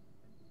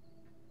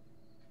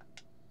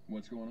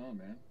 What's going on,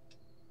 man?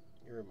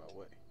 You're in my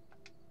way.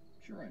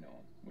 Sure I know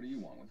him. What do you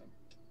want with him?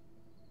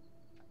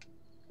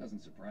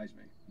 Doesn't surprise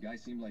me. Guy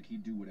seemed like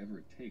he'd do whatever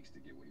it takes to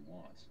get what he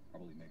wants.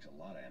 Probably makes a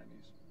lot of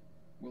enemies.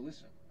 Well,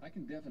 listen, I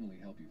can definitely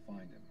help you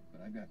find him,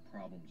 but I've got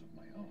problems of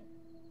my own.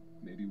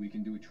 Maybe we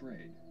can do a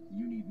trade.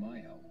 You need my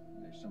help,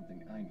 and there's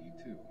something I need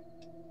too.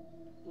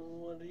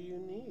 What do you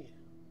need?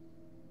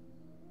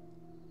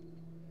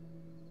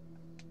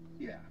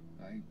 Yeah,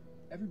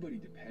 everybody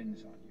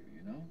depends on you,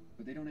 you know?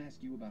 But they don't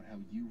ask you about how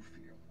you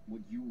feel,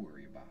 what you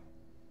worry about.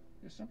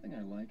 There's something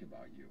I like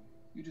about you.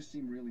 You just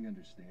seem really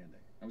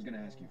understanding. I was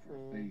gonna ask you for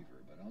a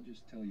favor, but I'll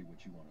just tell you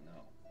what you want to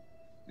know.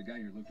 The guy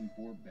you're looking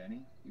for,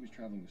 Benny, he was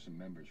traveling with some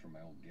members from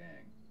my old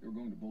gang. They were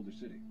going to Boulder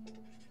City.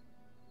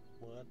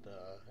 What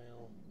the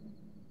hell?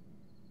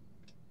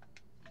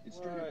 It's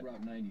straight up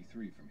Route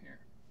 93 from here.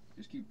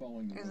 Just keep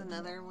following the road. There's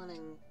another one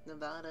in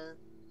Nevada.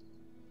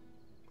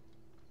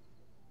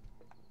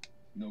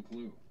 No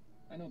clue.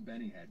 I know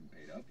Benny hadn't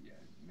paid up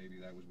yet. Maybe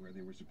that was where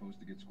they were supposed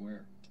to get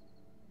square.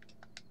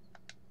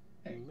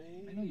 Hey,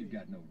 I know you've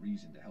got no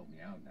reason to help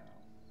me out now,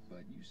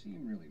 but you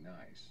seem really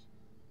nice.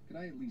 Could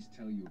I at least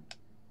tell you...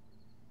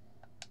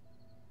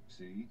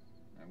 See?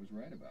 I was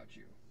right about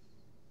you.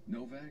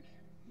 Novak,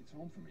 it's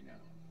home for me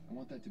now. I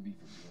want that to be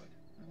for good.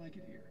 I like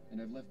it here, and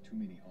I've left too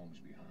many homes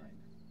behind.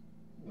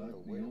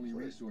 But the only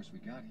resource we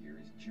got here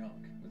is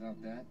junk.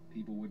 Without that,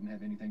 people wouldn't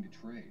have anything to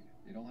trade.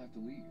 They'd all have to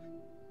leave.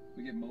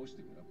 We get most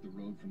of it up the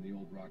road from the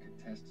old rocket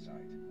test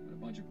site, but a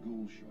bunch of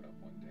ghouls showed up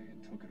one day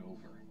and took it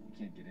over. You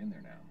can't get in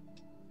there now.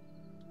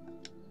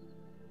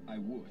 I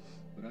would,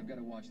 but I've got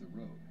to watch the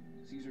road.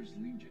 Caesar's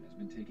Legion has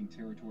been taking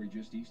territory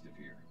just east of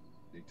here.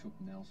 They took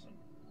Nelson.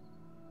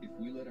 If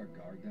we let our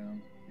guard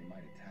down, they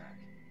might attack.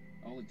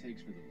 All it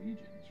takes for the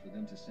Legion is for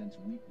them to sense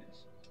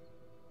weakness.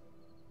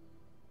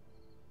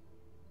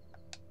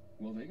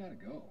 Well, they gotta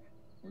go,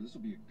 or this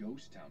will be a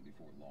ghost town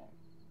before long.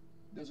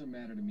 Doesn't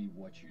matter to me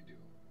what you do.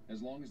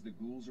 As long as the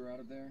ghouls are out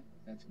of there,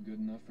 that's good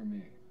enough for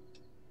me.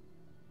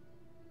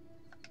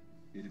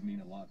 It'd mean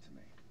a lot to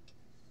me.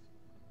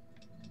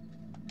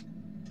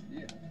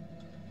 Yeah.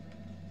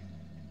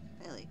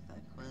 I like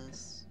that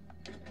quest.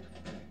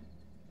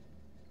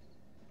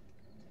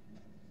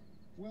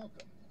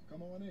 Welcome.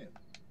 Come on in.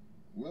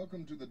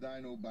 Welcome to the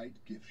Dino Bite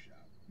gift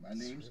shop. My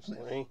name's Cliff.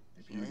 Seriously?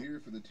 If you're here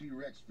for the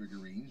T-Rex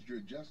figurines, you're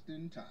just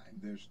in time.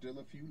 There's still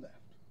a few left.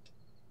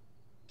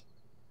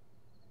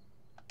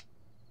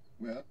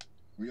 Well,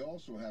 we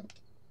also have...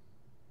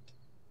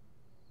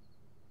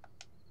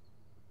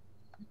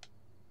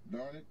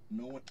 Darn it,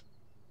 no one...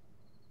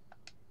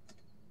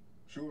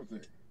 Sure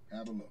thing.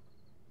 Have a look.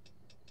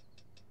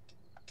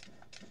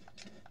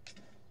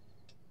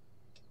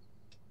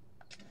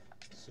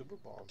 Super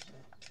bombs,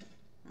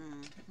 huh?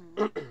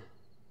 Mm-hmm.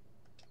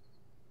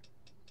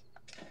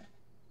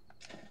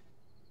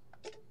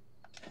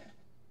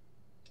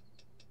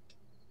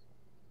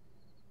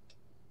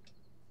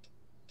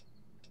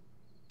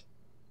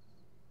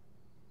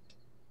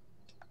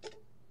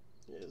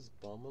 It's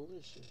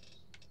bombalicious.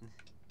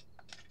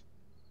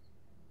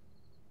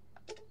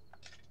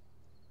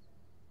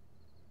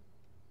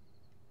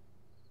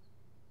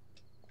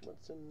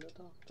 What's in the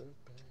doctor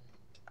bag?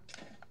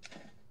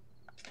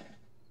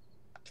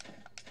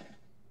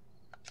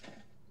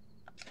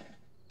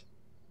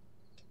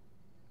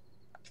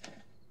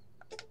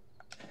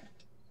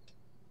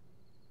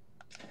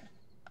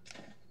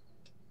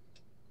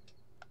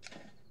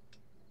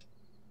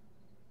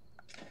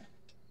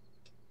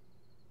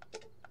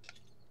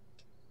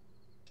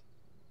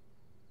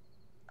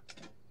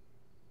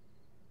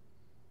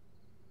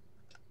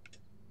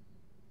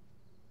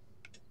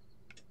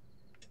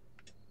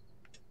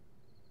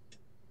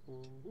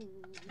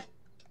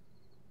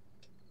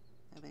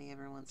 Nobody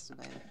ever wants to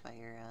buy the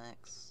fire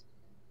axe.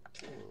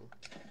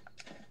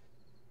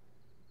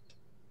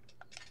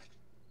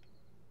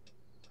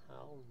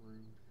 How rude.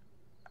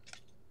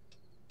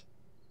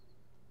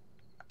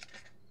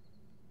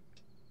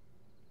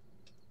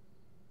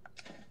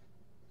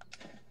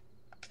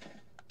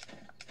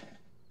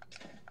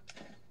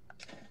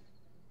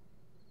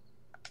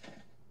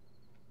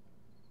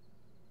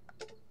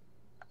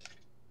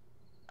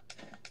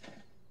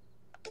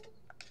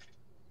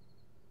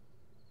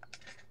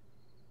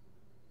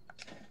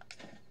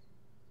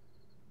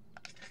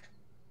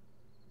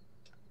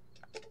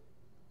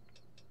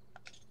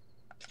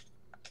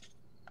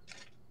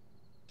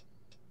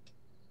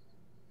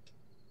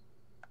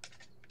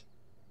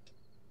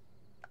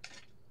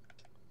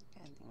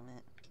 God damn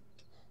it.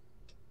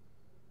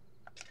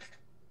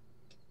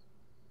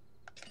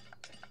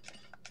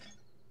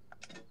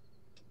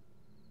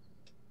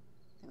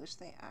 I wish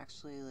they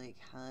actually, like,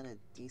 had a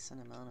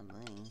decent amount of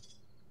money.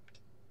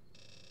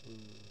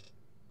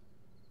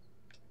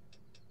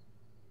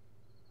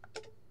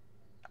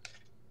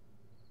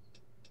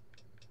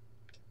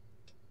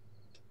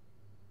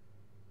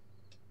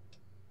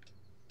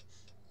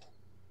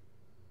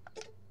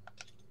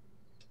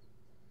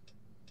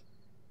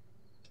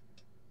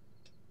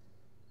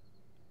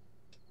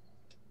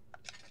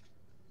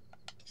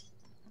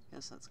 I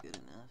guess that's good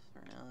enough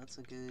for now. That's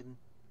a good...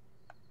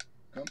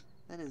 Come.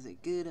 That is a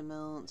good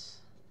amount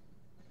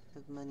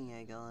of money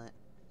I got.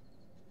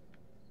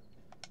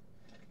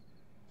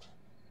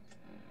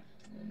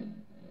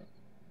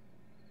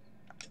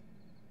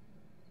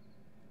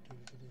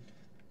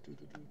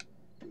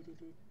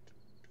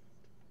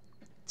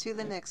 To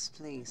the next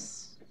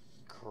place.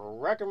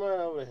 Crack 'em right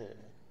over the head.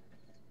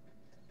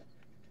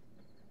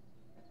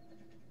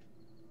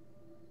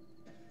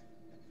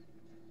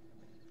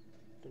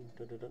 Dun,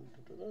 dun, dun, dun,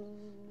 dun, dun.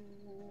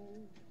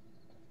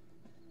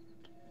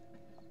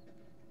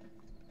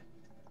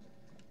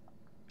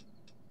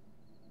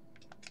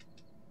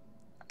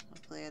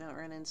 Hopefully I don't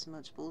run into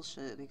much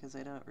bullshit because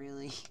I don't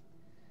really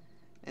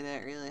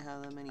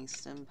have that many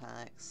stim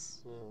packs.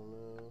 Oh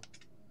no.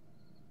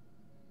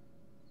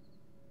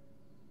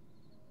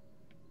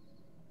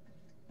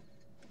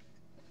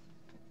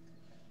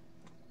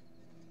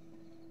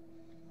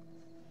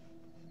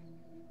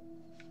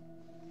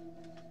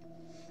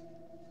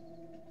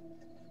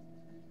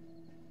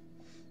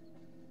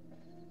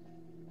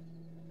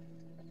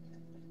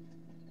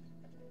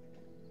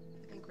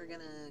 I think we're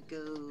gonna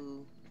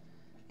go...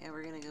 Yeah,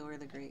 we're gonna go where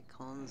the Great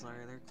Khans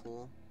are. They're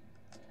cool.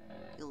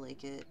 You'll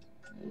like it.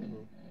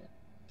 Mm-hmm.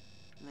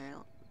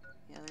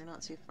 And they're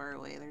not too far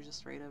away. They're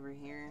just right over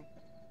here.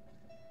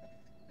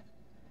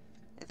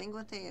 I think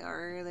what they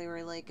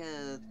were like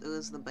it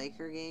was the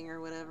biker gang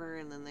or whatever,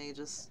 and then they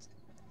just,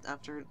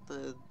 after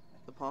the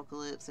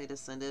apocalypse, they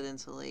descended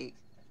into like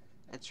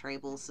a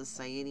tribal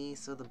society,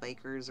 so the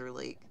bikers are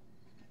like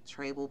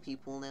tribal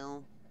people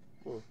now.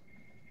 Cool.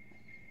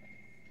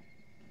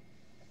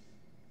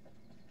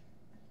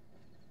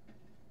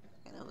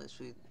 I kinda wish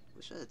we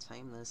should have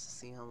timed this to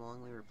see how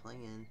long we were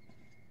playing.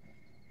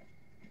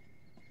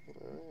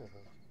 Oh,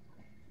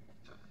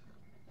 yeah.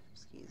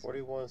 Excuse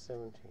me.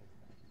 41:17.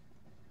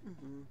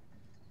 Mm-hmm.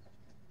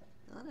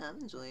 I don't know, I'm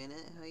enjoying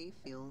it. How you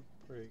feel?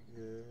 Pretty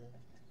good.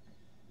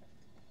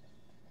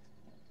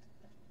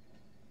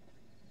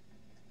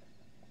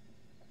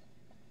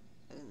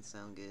 That didn't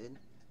sound good.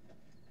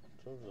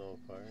 Something's on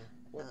fire.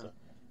 What Oh. the?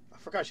 I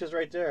forgot she was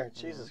right there.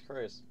 Jesus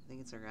Christ. I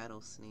think it's a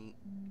rattlesnake.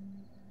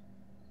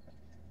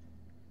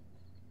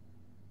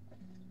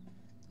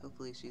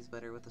 Hopefully she's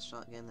better with a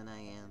shotgun than I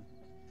am.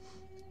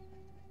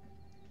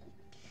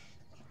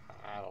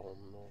 I don't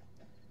know.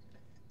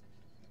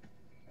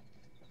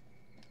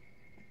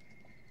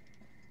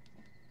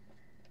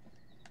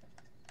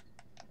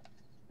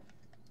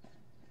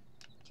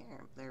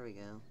 There we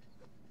go.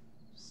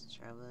 Just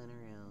traveling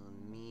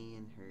around, me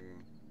and her.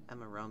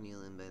 I'm a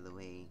Romulan, by the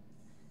way.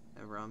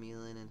 A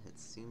Romulan and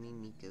Hatsumi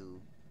Miku.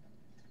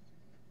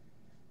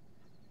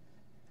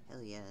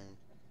 Hell yeah.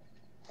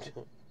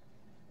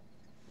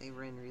 They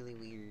run really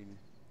weird.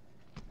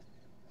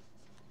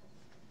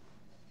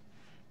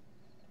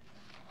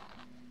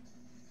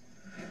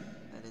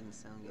 That didn't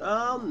sound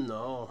good.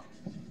 No.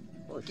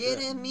 Oh, Get shit.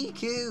 him,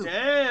 Miku!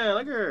 Damn,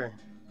 look at her.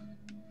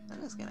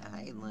 I'm just gonna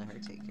hide and let her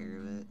take care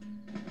of it.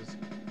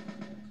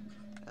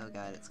 Oh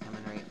god, it's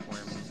coming right for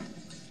me.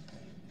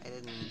 I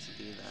didn't mean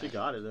to do that. She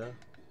got it, though.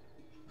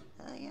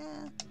 Hell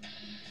yeah.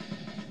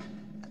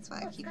 That's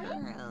why I keep her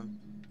around.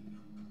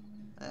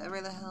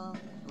 Whatever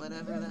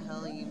the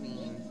hell you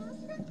mean.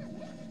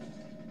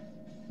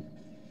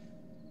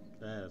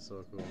 That is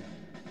so cool.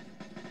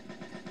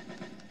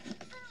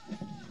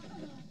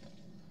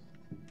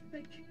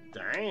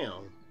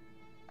 Damn.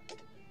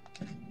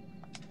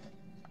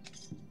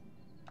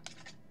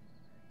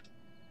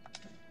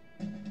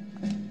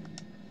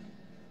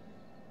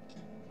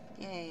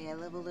 Yay, I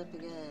leveled up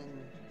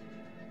again.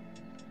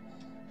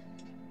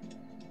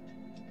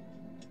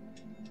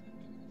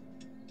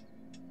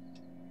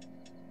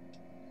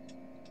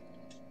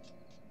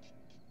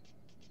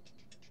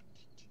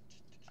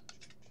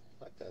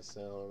 I like that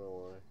sound, I don't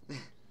know why.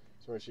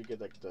 It's where she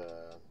get like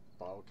the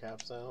bottle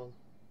cap sound.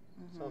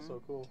 Sounds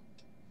so cool.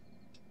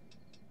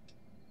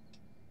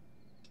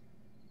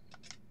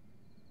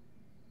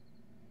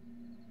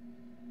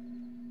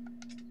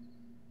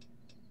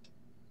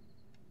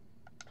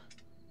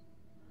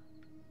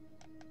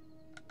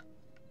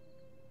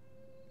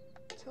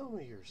 Tell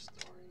me your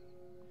story.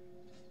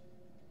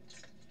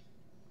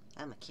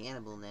 I'm a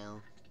cannibal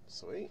now.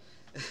 Sweet.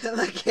 I'm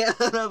a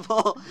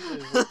cannibal. You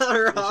should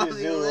zoom up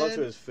to Romulan.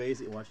 his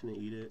face, watching it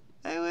eat it.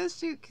 I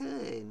wish you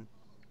could.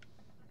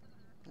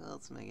 Who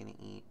else am I gonna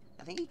eat?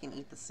 I think you can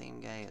eat the same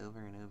guy over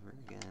and over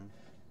again.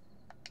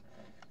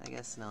 I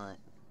guess not.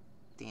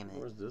 Damn it.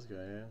 Where's this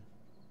guy at?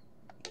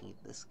 Eat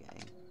this guy.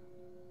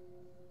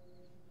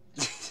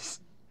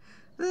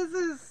 This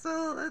is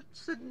so... That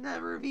should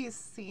never be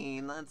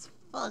seen. That's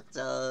fucked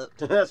up.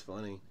 That's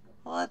funny.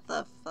 What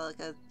the fuck?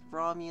 A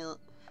Romulan...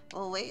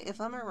 Well, wait.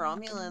 If I'm a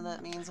Romulan,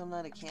 that means I'm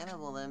not a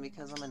cannibal then,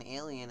 because I'm an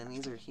alien and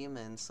these are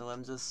humans. So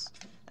I'm just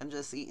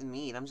eating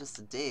meat. I'm just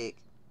a dick.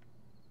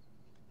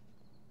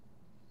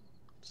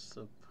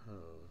 Supposedly.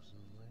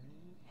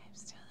 I'm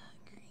still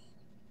hungry.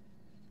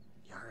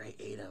 You already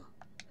ate him.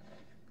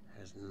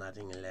 There's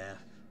nothing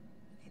left.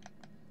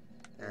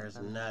 There's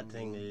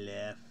nothing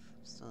left.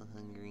 I'm still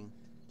hungry.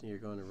 I think you're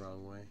going the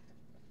wrong way.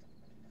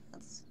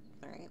 That's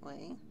the right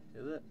way.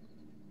 Is it?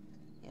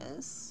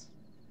 Yes.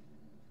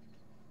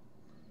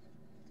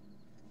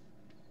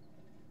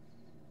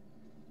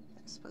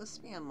 There's supposed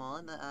to be a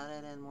mod that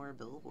added in more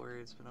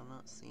billboards, but I'm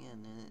not seeing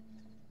it.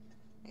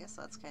 I guess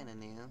that's kind of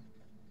new.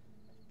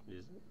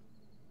 Is it?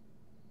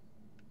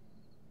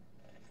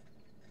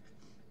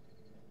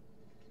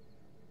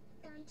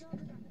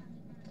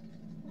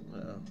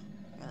 Uh-oh.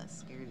 Yeah, that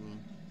scared me.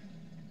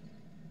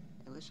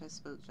 I wish I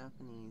spoke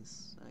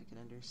Japanese so I could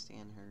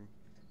understand her.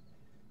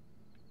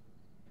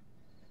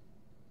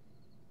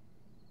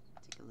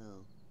 Take a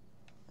little...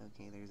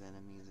 Okay, there's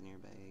enemies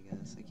nearby, I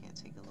guess. I can't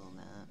take a little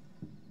nap.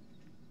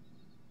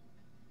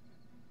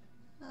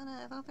 Oh no,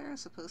 I thought there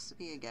was supposed to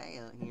be a guy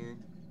out here.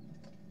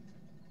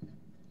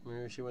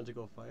 Maybe she went to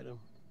go fight him.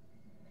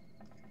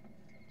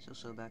 She'll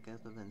show back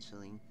up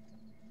eventually.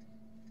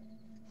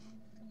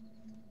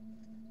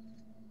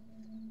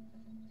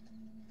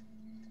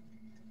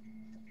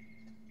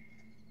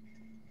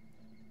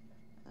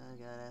 Oh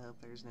god, I hope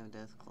there's no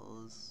death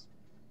claws.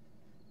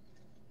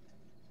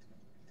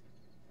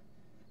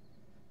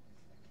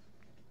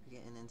 We're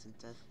getting into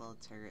deathclaw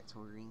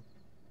territory.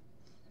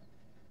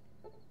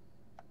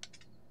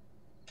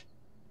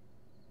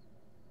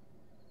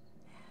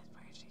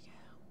 Where'd she go?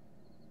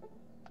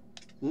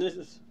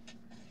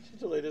 She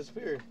totally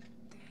disappeared.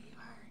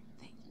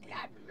 There you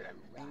are.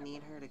 I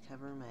need her to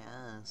cover my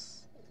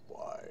ass.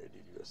 Why did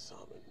you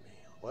summon me?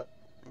 What?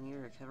 I need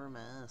her to cover my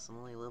ass. I'm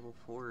only level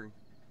 4.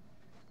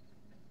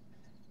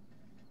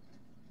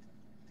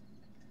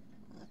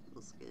 That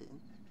feels good.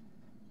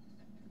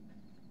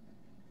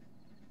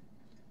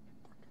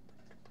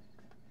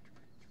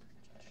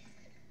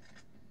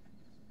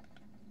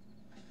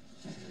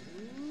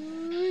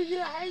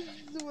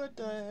 What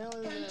the hell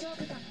is that?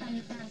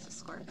 It's a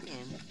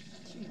scorpion.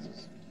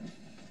 Jesus.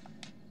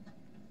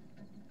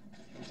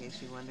 In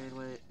case you wondered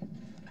what...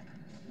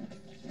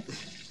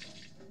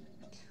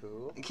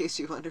 Cool. In case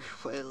you wondered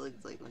what it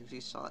looked like when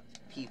she shot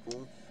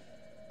people.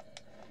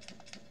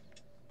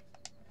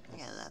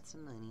 Yeah, that's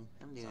some money.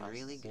 I'm doing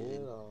really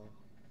good.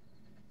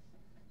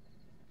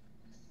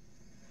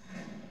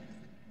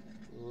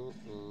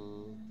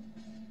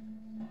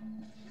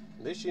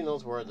 At least she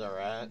knows where they're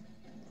at.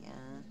 Yeah.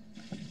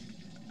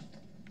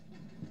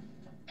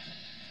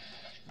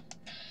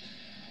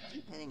 I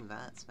keep hitting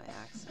VATS by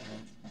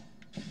accident.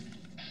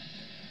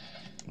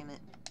 Damn it.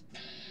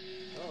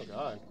 Oh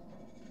god.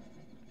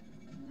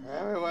 They're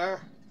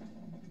everywhere.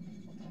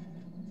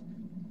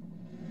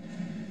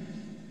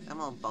 I'm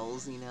all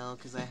ballsy now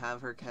because I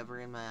have her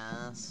covering my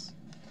ass.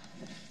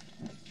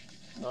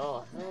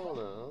 Oh hell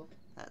no.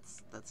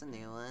 That's a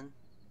new one.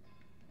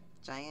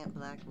 Giant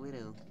Black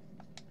Widow.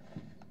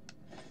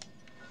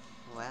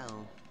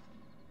 Wow.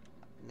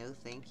 No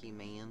thank you,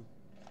 man.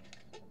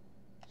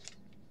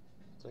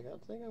 It's like, I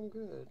think I'm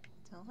good.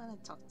 Don't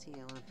want to talk to you. I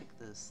want to pick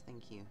this.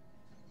 Thank you.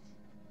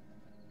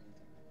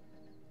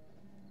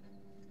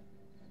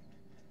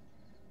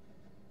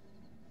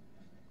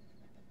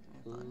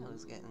 I thought I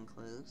was getting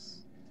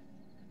close.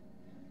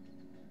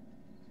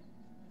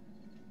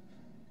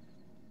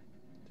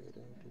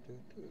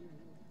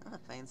 I'm gonna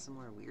find some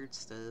more weird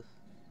stuff.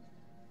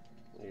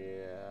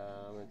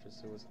 Yeah, I'm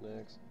interested in what's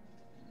next.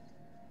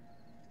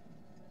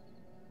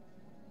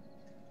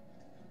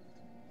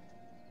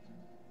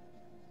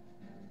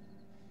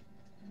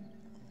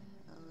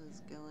 What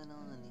is going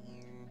on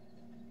here?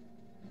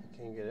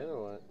 Can't get in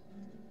or what?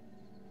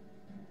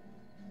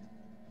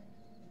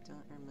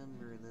 Don't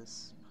remember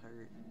this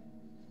part.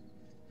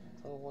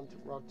 From one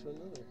rock to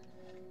another.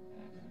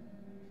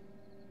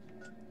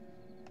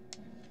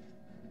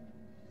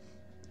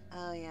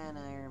 Oh yeah,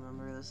 no, I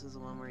remember. This is the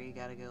one where you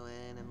gotta go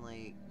in and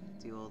like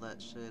do all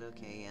that shit.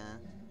 Okay, yeah.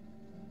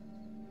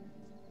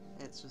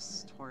 It's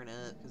just torn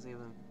up because they're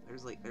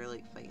like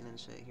fighting and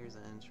shit. Here's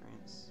an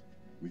entrance.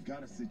 We've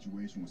got a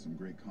situation with some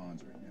great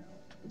cons right now.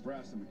 The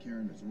brass of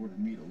McCarran has ordered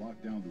me to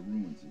lock down the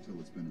ruins until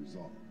it's been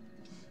resolved.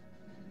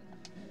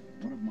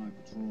 One of my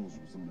patrols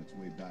was on its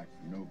way back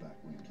from Novak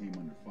when it came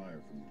under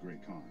fire from the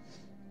great cons.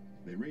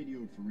 They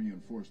radioed for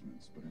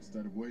reinforcements, but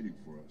instead of waiting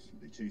for us,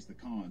 they chased the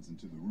cons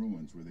into the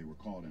ruins where they were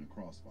caught in a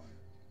crossfire.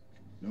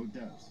 No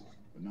deaths,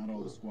 but not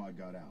all the squad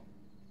got out.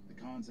 The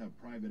cons have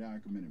Private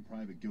Ackerman and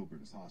Private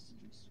Gilbert as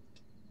hostages.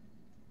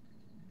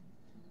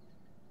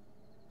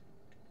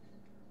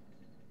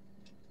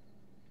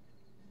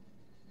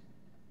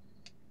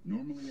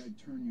 Normally I'd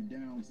turn you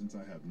down since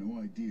I have no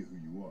idea who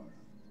you are.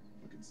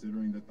 But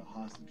considering that the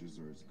hostages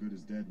are as good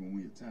as dead when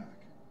we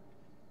attack.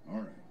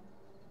 Alright.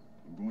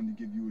 I'm going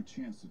to give you a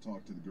chance to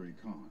talk to the Great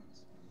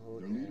Khans. Okay.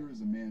 Their leader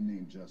is a man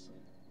named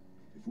Jessup.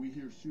 If we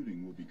hear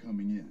shooting, we'll be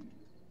coming in.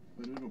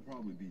 But it'll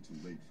probably be too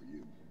late for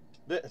you.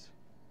 This.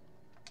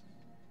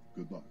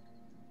 Good luck.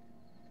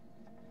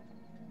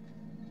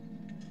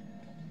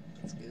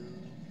 Let's go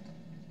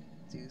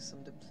do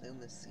some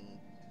diplomacy.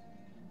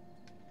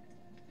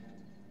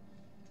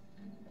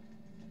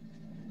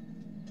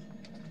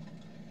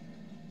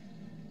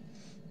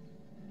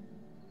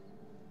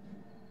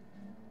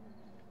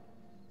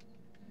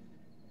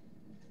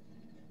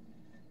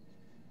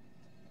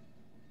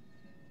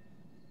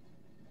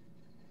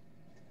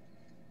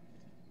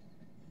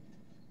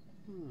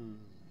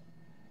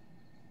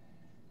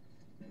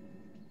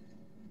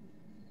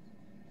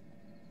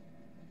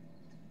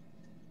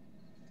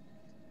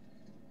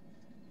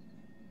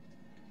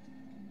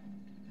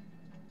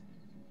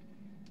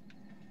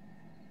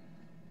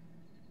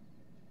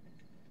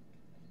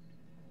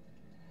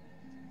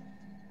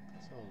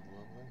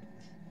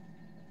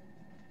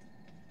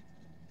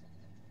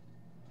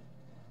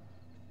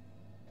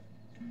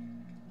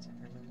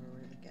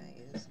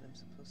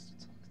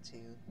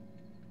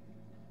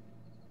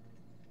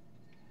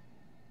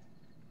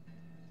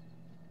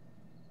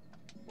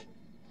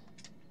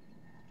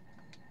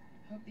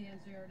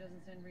 NCR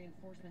doesn't send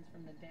reinforcements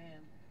from the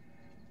dam.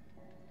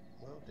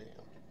 Well, damn.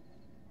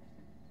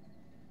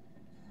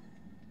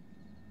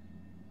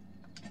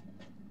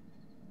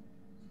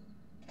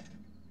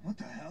 What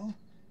the hell?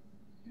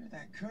 You're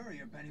that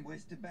courier Benny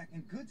wasted back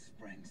in Good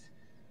Springs.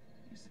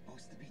 You're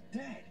supposed to be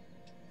dead.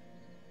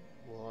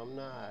 Well, I'm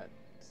not.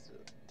 So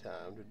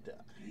time to die.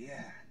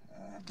 Yeah,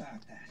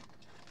 about that.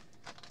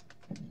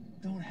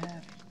 Don't have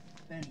it.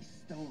 Benny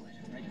stole it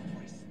right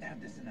before he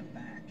stabbed us in the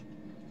back.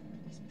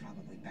 He's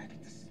probably back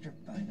at the strip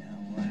by now,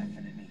 laughing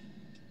at me.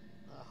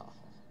 Oh.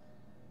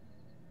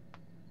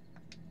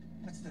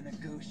 What's the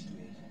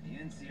negotiate? The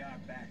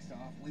NCR backs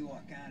off, we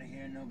walk out of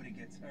here, nobody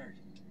gets hurt.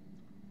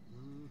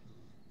 Mm-hmm.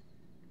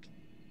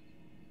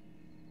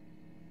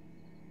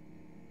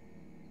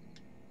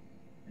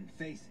 And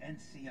face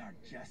NCR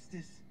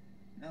justice?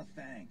 No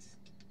thanks.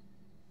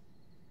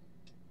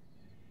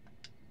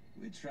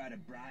 We'd try to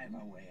bribe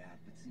our way out,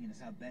 but seeing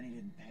as how Benny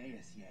didn't pay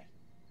us yet,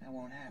 that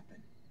won't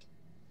happen.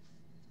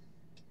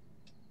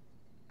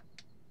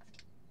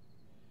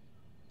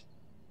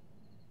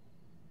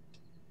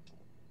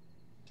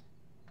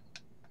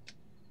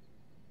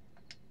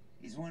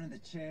 He's one of the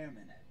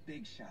chairmen,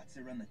 big shots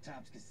that run the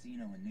Tops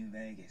Casino in New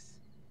Vegas.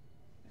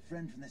 A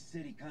friend from the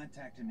city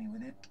contacted me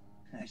with it.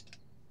 Sweet.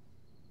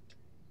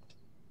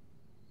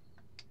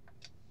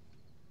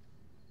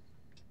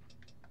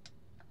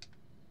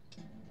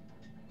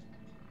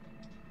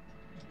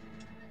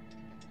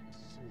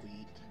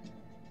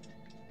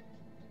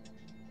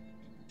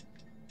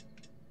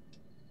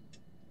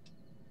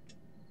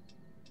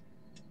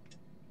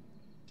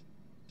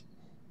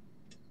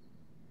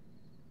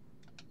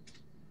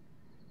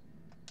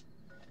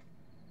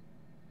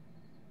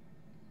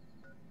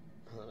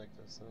 I like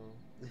that song.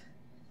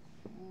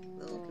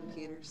 Little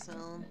computer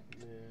sound.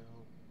 Yeah.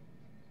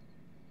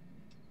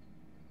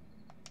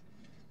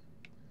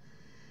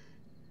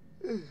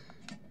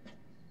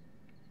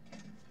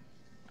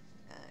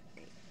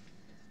 Great.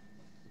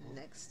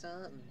 Next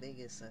stop,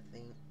 Vegas, I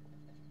think.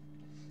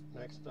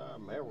 Next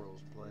time,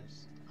 Melrose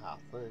Place, I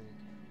think.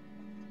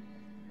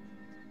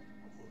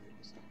 What movie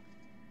was that?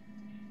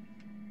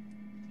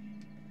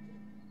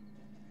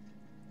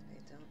 I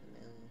don't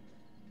know.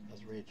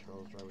 That's Ray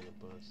Charles driving the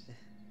bus.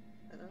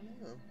 I don't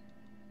know.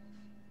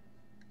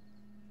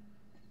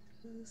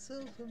 It's so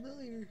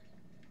familiar.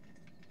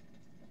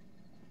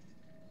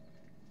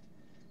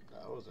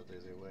 That was a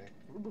dizzy way.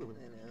 I know.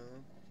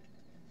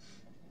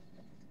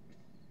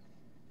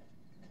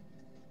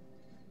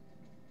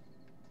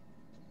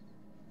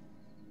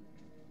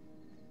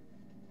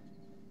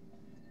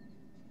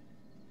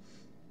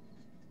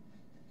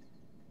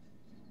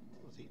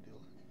 What's he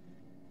doing?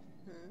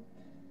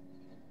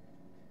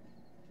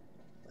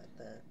 What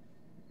the?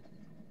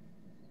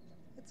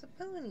 It's a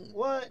pony.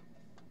 What?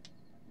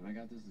 When I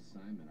got this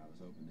assignment, I was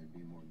hoping there'd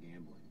be more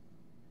gambling.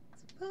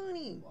 It's a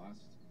pony.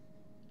 Lost?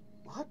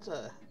 What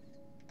the?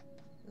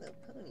 No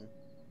pony.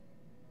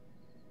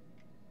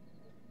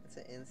 It's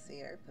an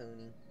NCR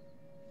pony.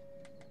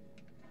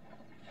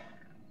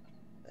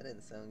 That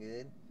didn't sound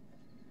good.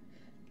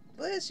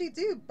 What did she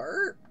do?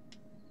 Burp?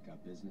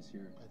 Got business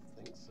here? I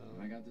think so.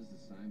 When I got this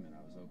assignment,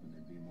 I was hoping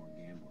there'd be more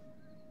gambling.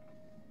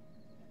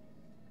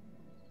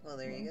 Well,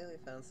 there you go. We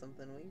found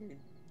something weird.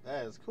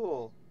 That is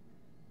cool.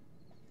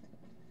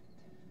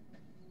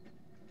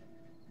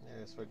 Yeah,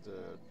 I expect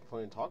the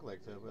pony to talk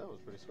like that, but that was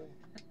pretty sweet.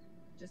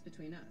 Just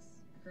between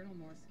us, Colonel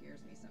Moore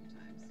scares me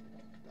sometimes.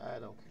 I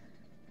don't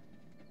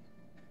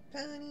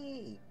care.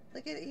 Pony!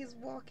 Look at it. He's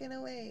walking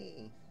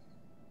away.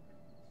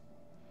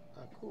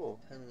 Ah, cool.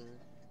 Pony.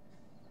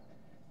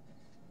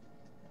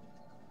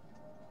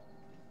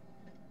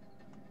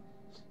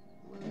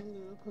 My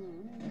little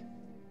pony.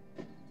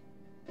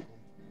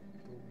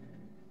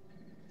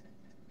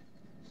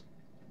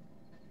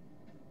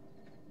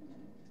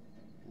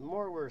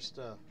 More weird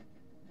stuff.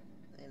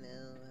 I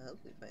know. I hope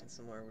we find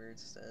some more weird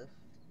stuff.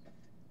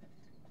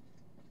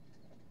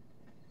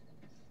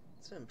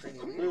 It's been pretty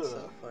weird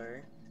so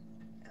far.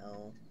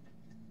 Ow.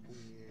 Yeah.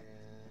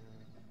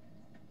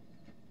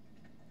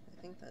 I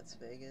think that's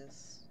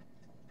Vegas.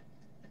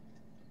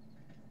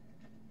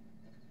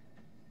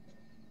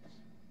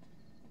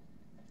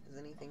 Does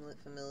anything look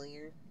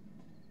familiar?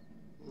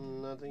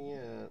 Nothing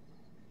yet.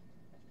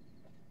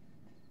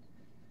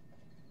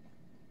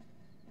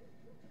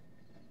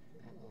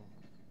 Uh-oh.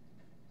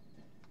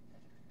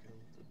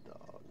 Comes the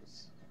dogs.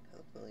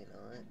 Hopefully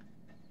not.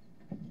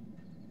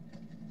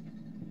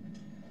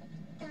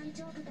 大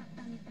丈夫だっ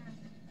たみたい。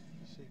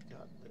 She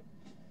got it.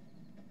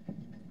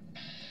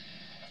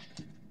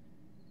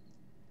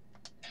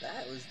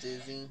 That was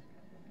dizzy.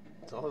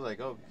 So I was like,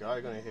 oh god,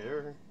 you're gonna hit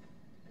her?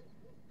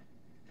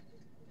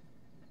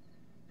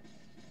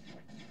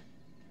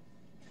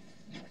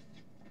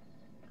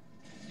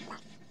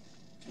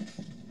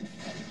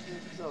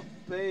 It's a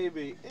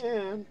baby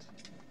ant.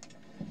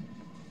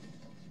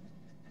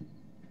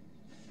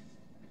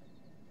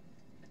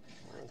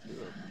 Oh, she's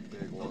a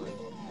big one.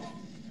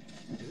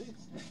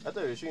 I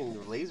thought he was shooting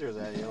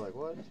lasers at you. Like,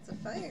 what? It's a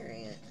fire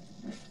ant.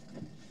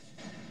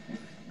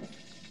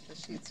 It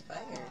shoots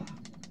fire.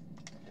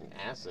 An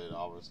acid,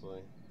 obviously.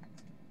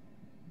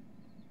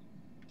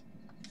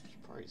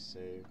 Should probably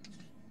save.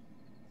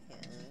 Yeah.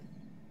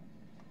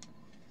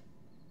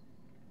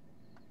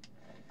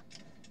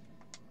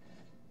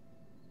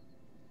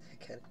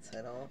 Cut its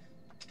head off.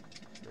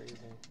 Crazy.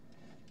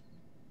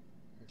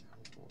 Here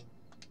comes one.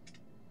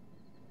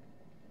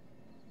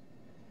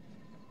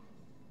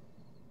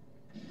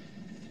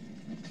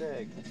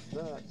 Take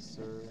that,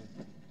 sir.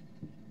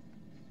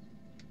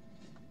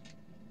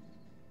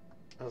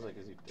 I was like,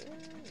 is he dead?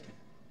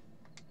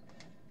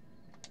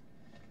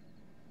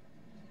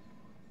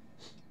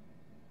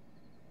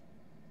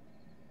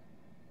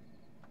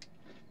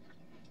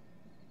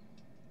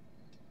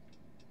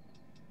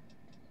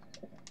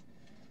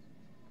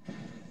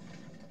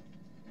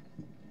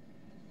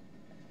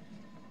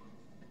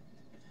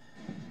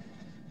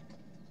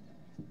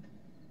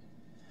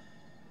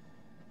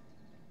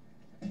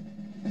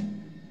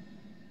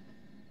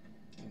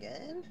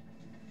 Again?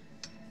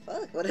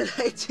 Fuck, what did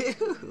I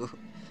do?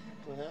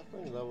 What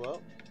happened? Level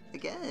up?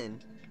 Again.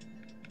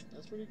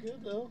 That's pretty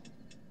good, though.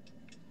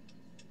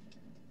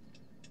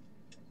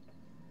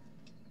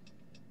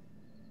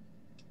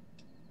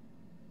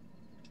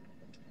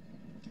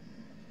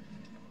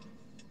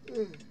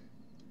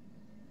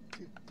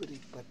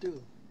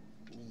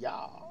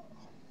 Yeah.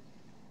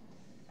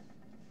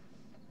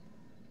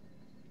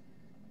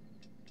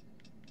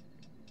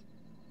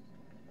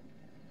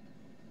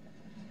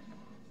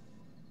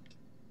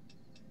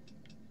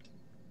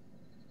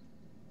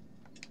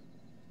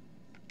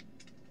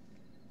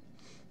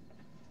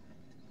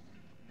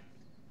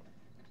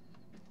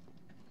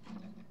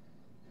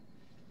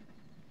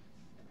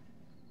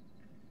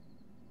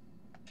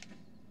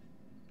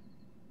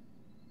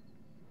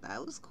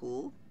 That was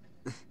cool.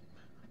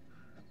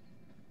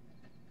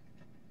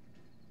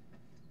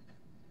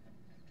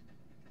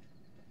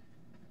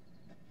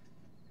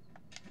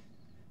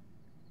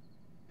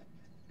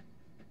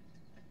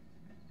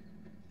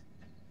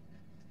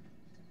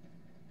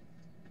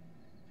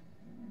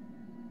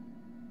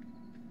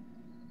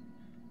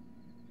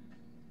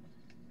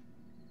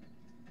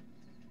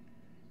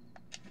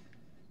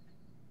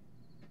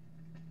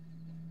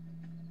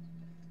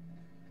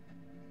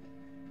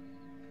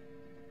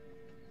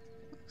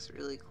 Looks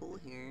really cool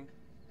here.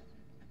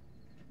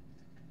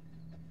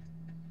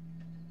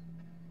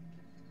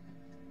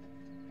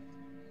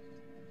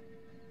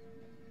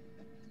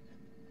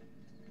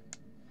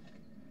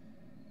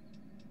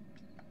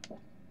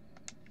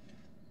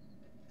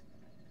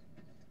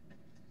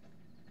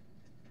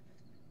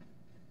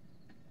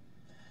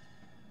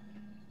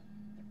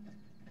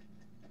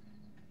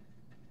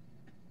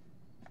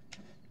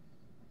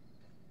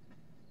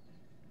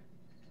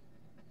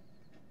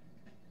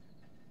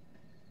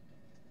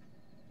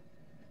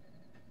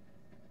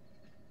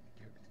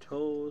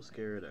 So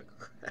scared the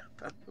crap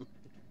out of me.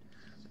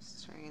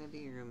 Just trying to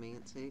be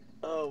romantic.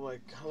 Oh my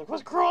god, look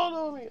what's crawling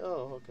on me!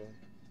 Oh, okay.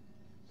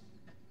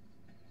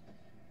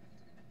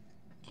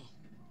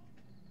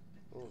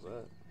 What was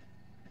that?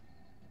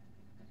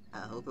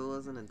 I hope it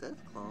wasn't a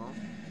death claw.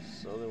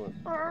 So they went,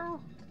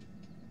 oh!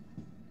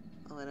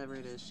 Oh, whatever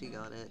it is, she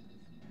got it.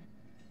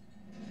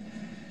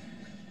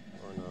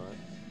 Or not.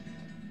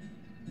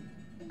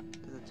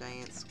 There's a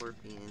giant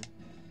scorpion.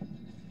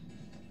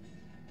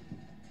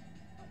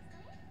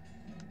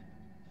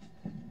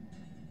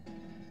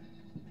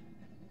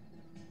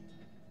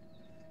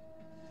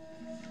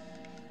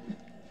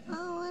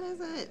 Oh, what is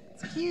it?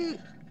 It's cute.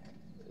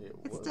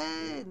 It's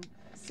dead.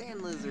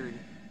 Sand lizard.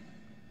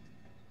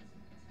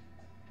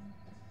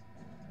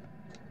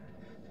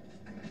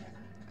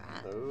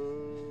 Ah,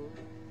 Oh.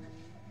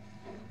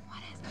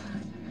 what is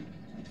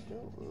that?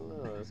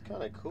 Don't know. It's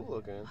kind of cool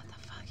looking. What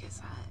the fuck is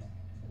that?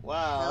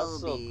 Wow, Hell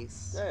that's so.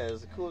 beast. That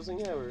is the coolest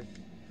thing ever.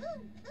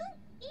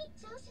 いい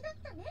調子だっ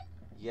たね。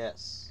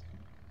 Yes.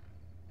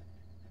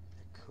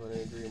 I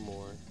couldn't agree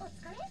more. お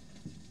疲れ。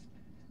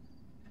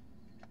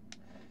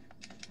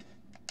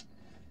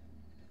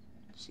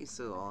 She's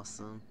so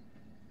awesome.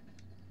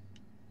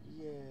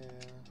 Yeah.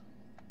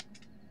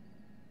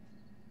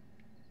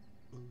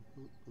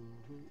 Mm-hmm.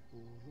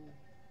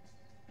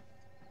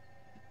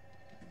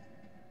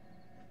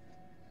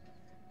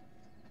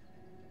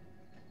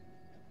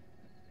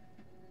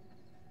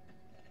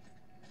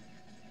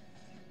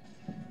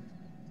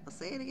 I'll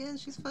say it again,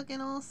 she's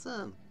fucking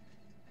awesome.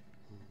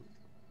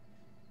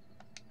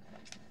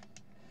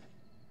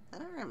 I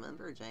don't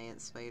remember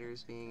giant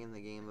spiders being in the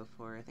game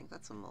before. I think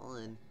that's a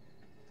mullet.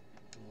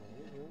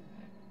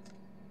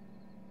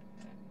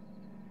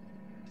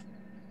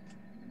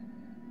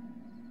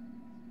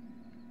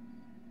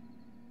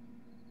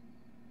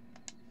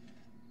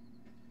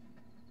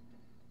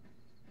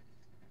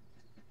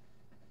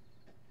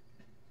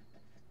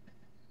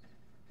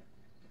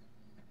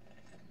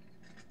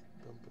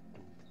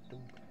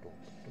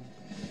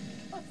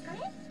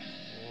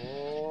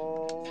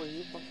 Oh,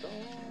 you fucked up.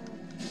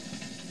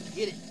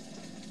 Get it.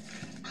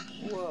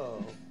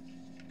 Whoa.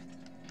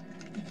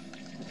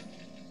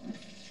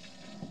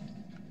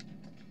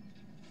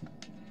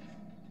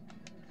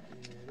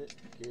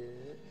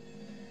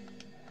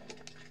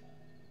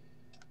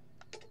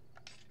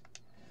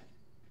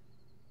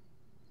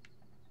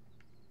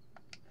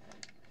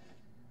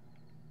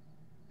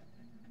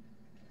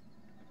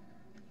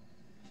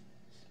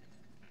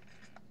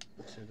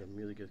 The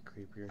music gets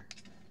creepier.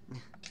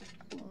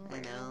 I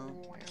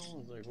know.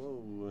 It's like,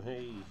 whoa,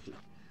 hey.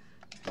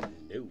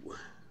 No.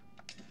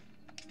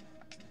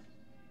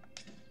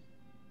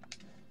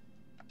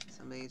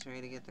 Somebody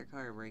tried to get their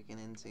car broken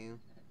into.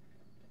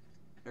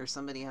 Or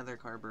somebody had their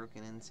car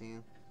broken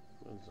into.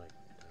 It's like,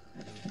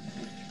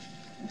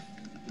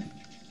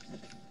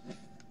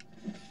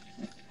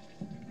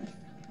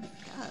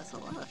 God, that's a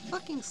lot of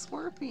fucking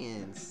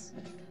scorpions.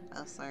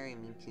 Oh, sorry,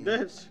 Miku.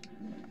 bitch!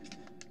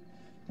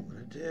 What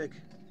a dick.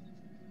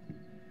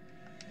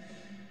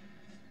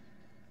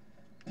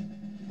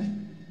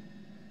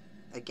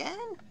 Again?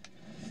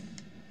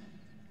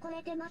 こ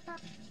れでまた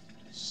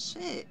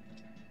Shit.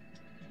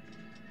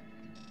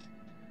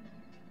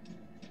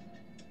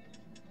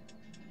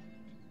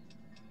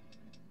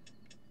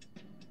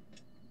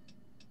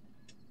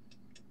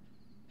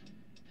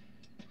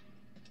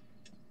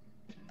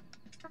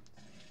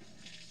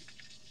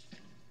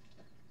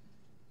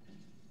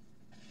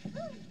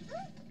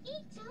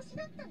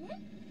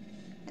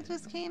 It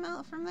just came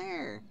out from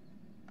there.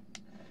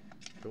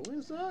 Go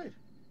inside.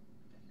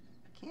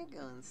 Can't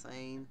go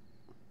inside.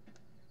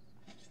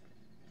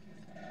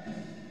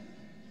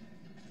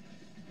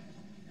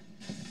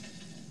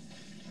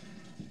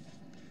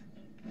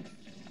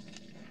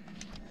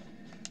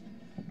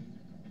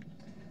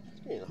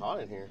 It's getting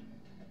hot in here.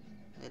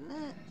 Isn't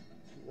it?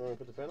 You want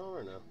to put the fan on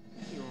or no?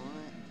 If you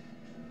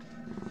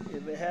want.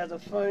 If it has a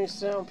funny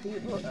sound,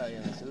 people. Oh,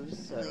 yeah,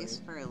 so At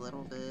least for a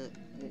little bit.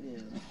 it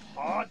is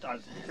hot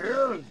as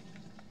hell.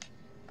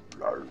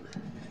 Lord.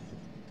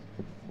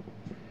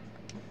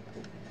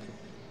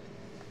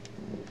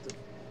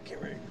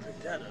 Can't really pick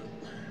that up.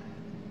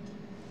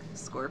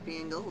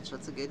 Scorpion Gulch,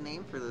 that's a good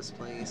name for this I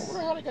place.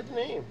 wonder how they got the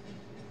name.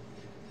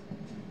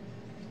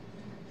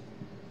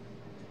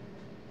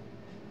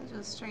 I'm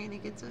just trying to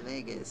get to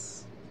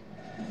Vegas.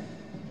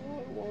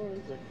 All I want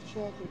is a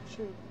chocolate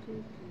chip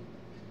cookie.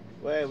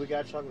 Wait, we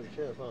got chocolate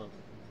chip, huh?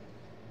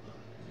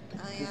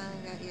 Oh yeah,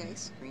 I got you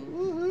ice cream.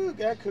 Woohoo!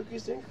 Got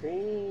cookies and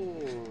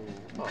cream.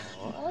 Aw,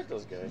 I like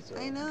those guys. So.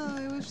 I know,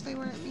 I wish they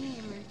weren't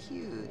mean, they're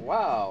cute.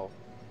 Wow.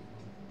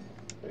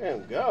 Look at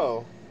him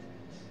go.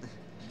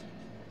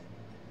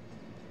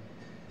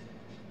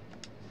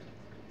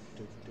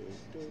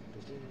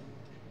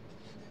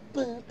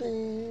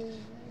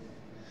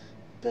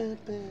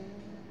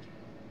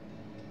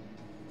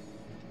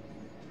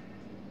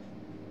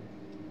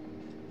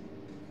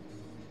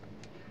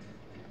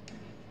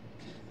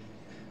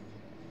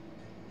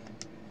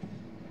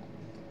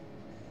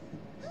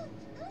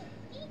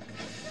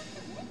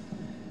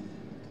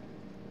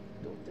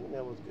 Don't think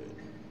that was good.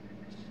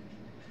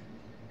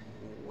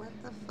 What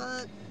the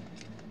fuck?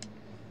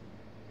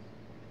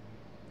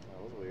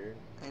 That was weird.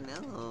 I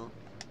know.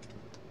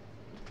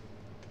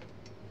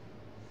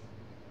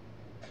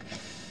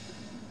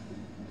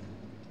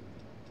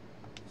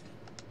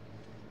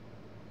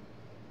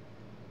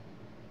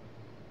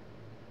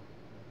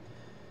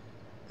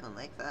 I don't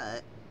like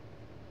that.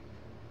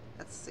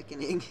 That's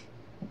sickening.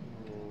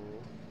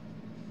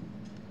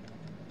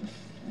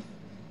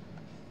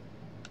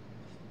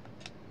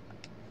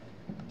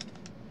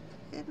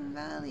 Hidden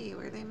Valley,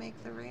 where they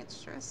make the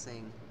ranch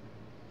dressing.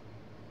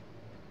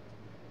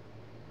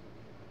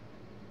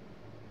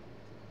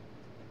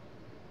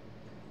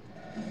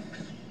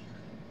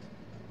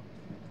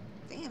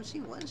 Damn, she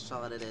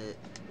one-shotted it.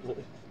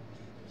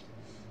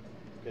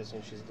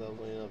 Guessing she's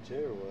leveling up too,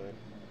 or what?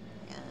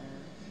 Yeah.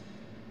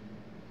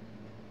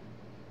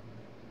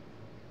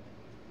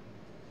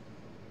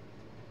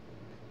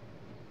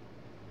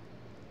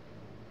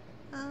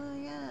 Oh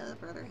yeah, the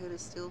Brotherhood of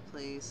Steel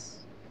place.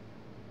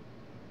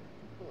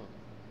 Huh.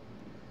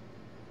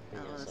 I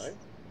Being don't wanna outside?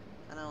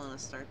 I don't want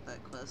to start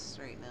that quest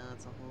right now,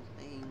 it's a whole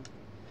thing.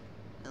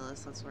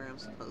 Unless that's where I'm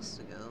supposed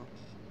to go.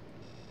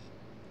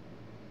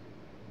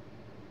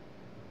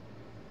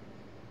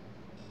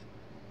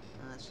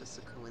 That's just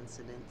a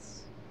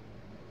coincidence.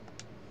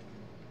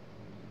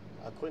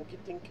 A quinky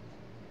think.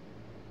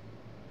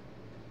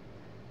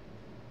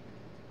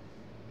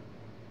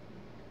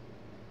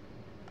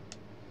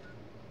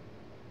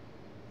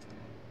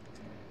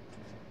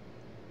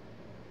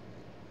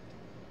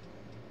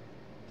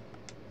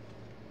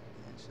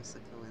 That's just a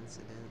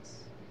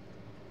coincidence.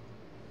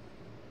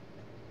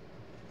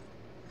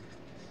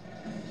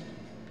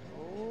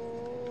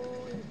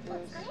 Oh,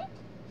 yes.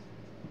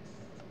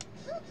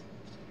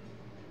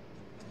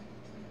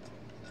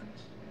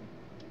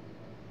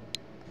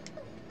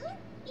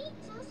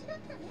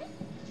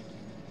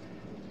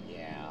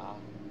 Yeah.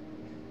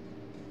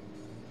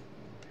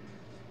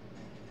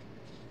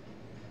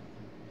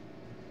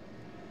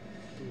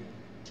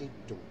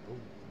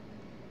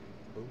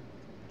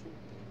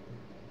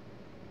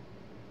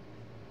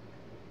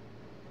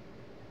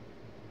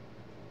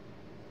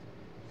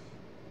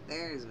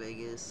 There's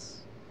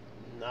Vegas.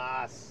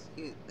 Nice.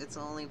 It's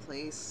the only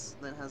place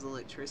that has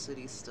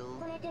electricity still.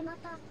 これでま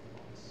た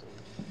Awesome.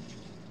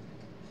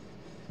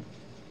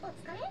 お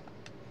疲れ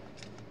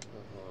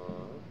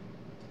Uh-huh.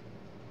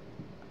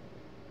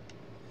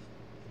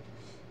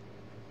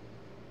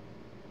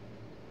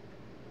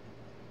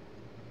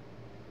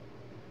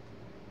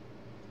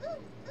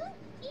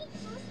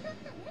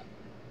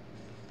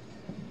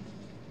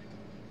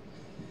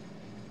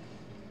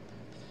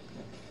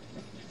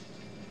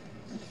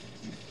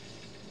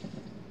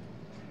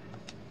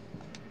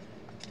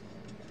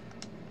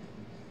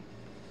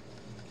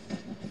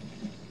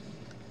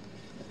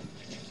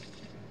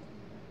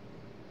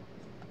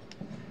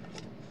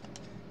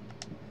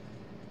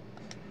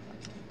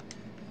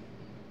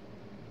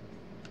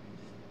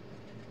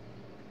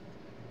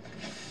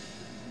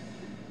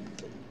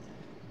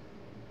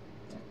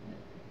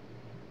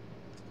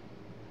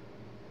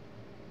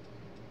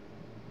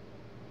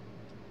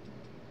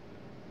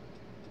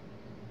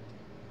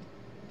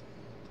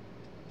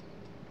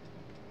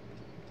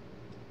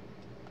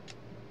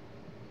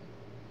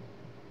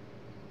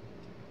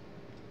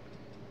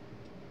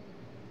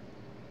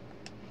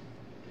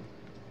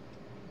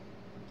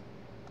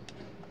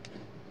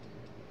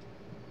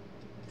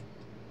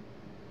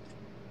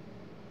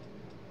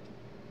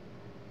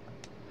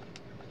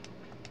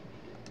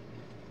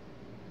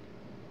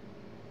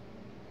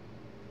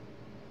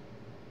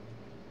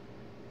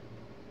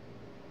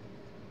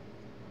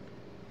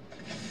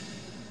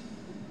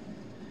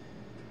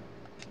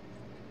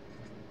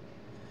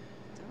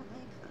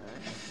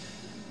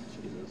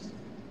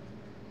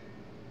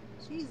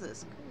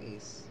 Jesus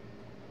Christ.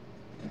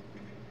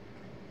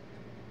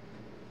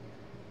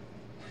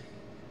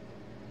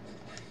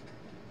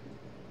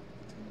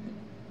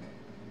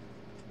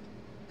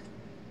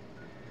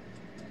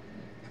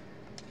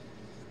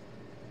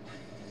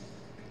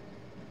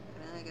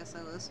 I guess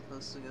I was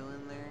supposed to go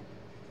in there.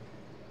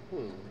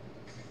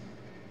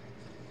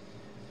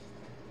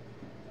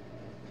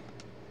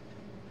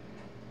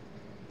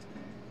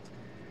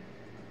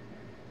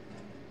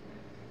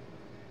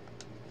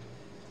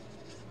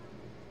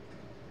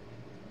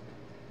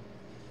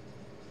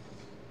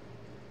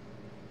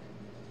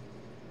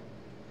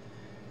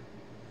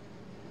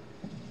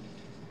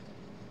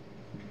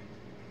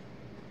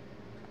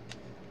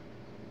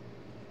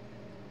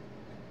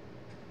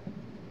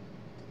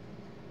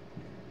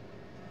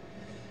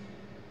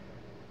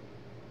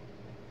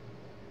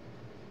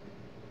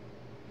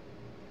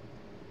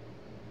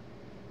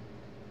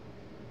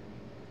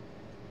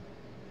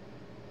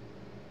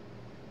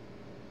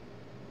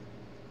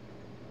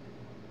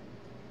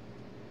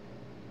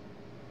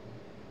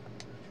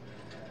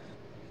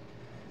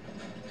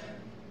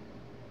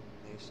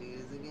 There she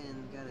is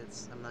again. God,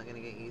 I'm not gonna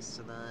get used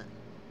to that.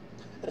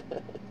 Got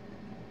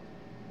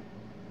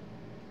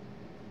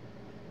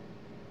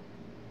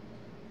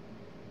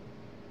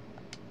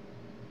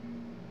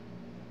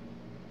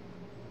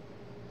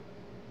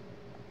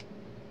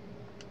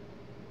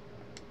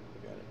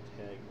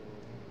a tag.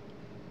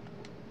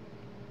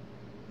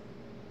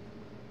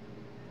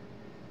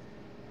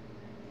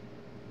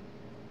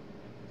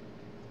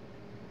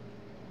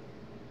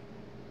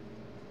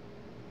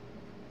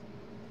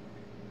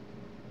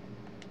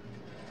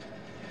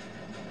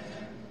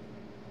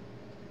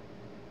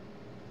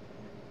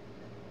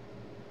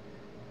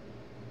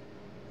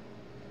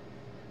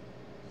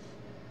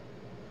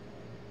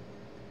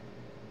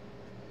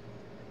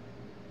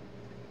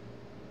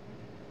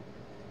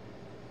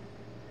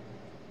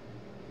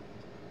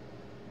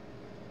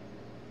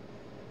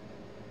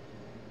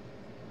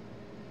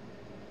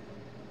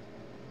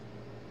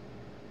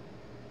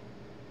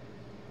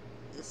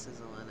 This is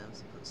the one I'm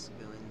supposed to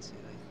go into,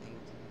 I think.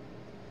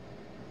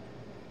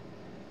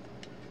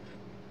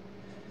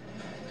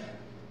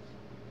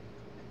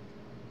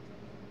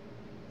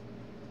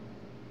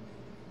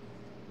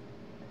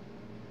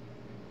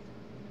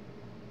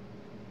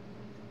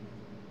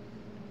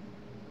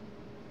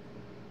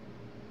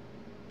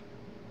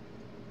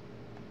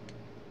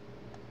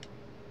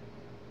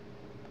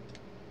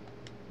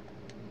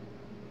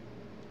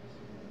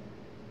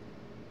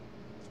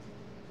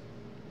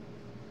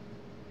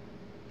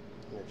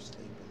 They're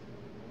sleeping.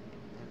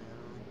 I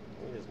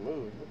know. We just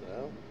moved. What the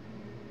hell?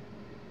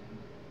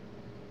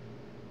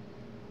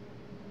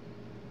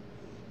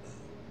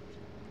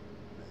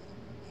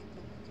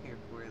 Here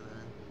for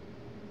then.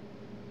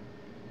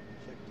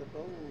 Check the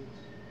bones.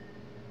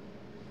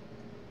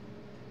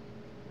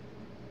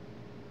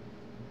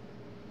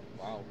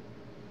 Wow.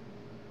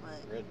 What?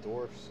 Red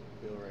dwarfs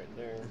feel right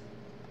there.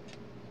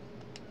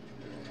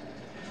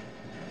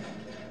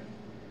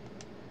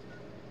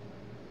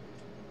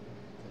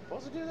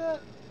 Supposed to do that?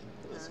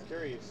 It's a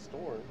scary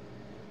storm.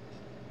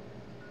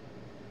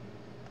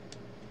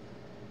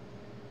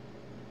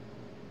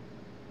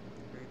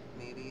 Or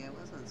maybe I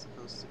wasn't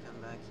supposed to come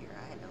back here.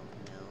 I don't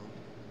know.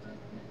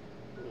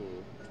 It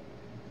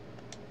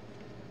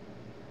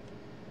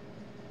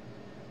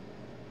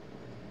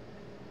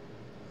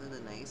would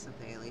have been nice if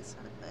they at least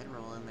had a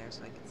bedroll in there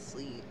so I could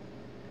sleep.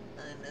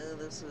 I know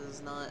this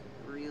is not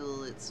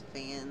real. It's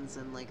fans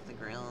and like the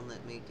ground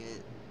that make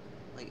it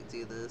like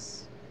do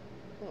this.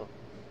 Huh.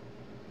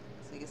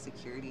 It's like a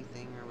security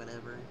thing or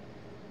whatever.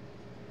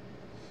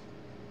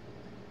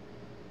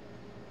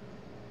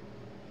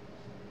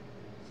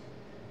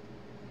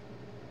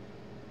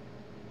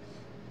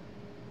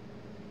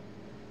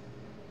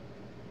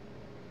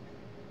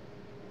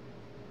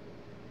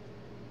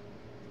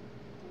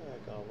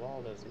 I got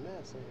all this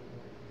mess in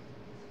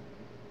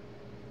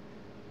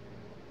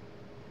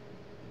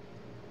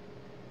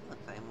I'll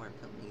find more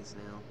ponies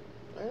now.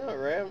 there. I know,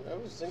 right? I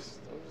was just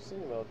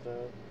thinking about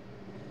that.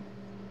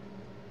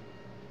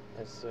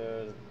 I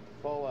said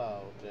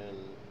Fallout and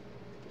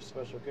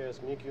special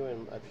guest Miku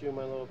and a few of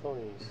My Little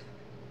Ponies.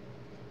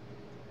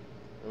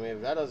 I mean,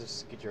 if that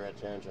doesn't get your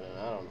attention,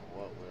 I don't know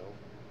what will.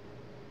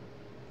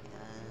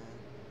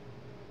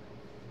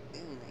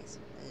 Ooh, nice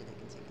bed. I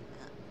can take a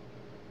nap.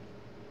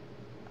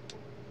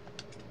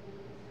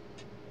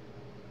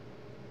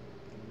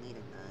 I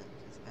needed that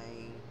because I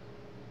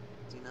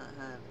do not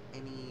have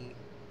any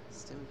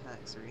stim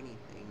packs or anything.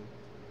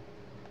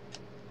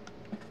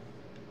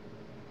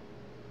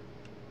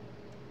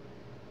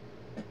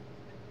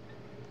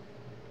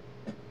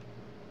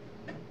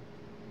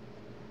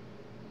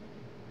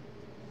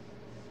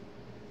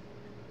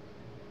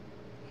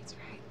 It's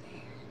right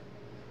there.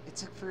 It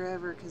took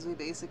forever because we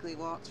basically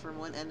walked from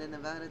one end of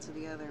Nevada to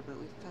the other, but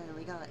we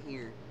finally got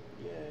here.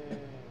 Yay!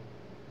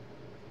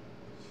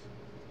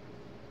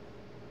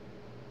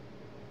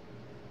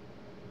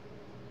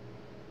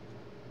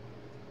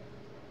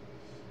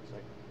 It's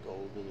like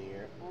gold in the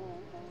air.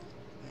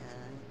 Yeah.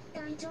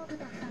 大丈夫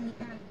だったみ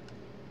たい。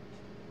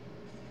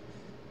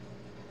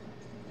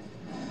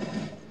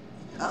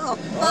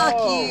Fuck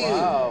Oh, you!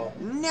 wow.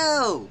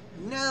 No!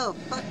 No!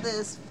 Fuck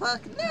this!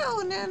 Fuck! No!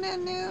 No! No!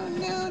 No!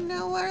 No!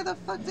 No! Where the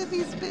fuck did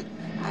these bit?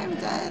 I'm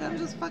dead. I'm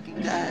just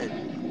fucking dead.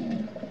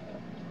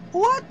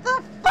 What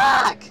the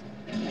fuck?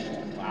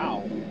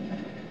 Wow.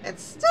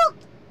 It's still.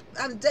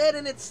 I'm dead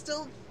and it's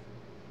still.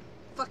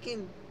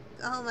 Fucking.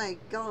 Oh my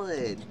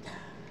god.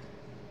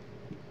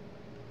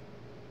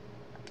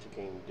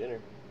 Chicken dinner.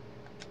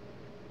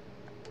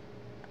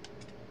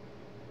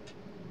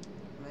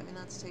 Maybe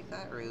not to take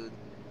that road.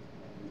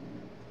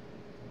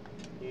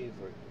 You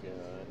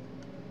forgot.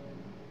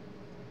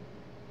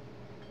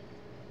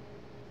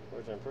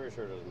 Which I'm pretty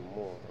sure there's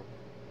more.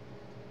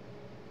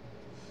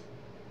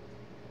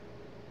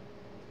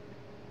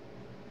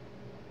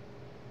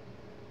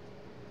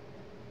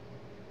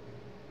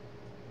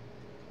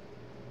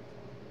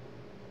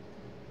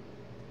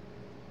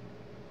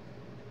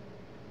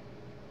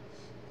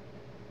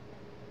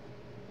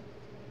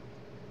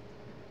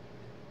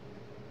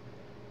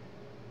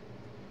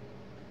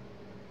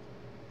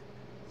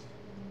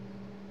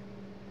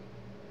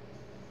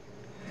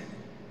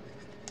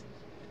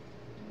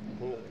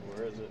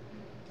 Where is it?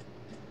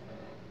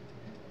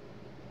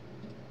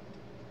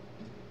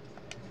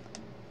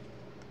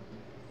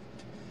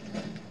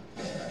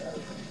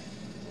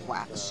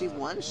 Wow, she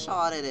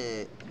one-shotted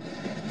it.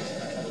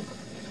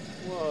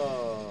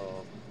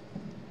 Whoa.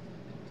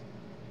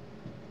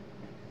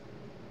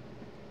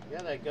 You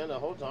had that gun the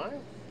whole time?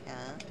 Yeah.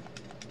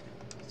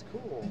 It's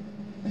cool.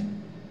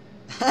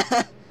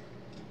 Huh.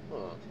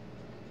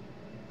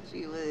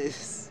 She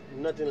was.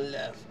 Nothing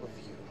left of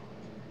you.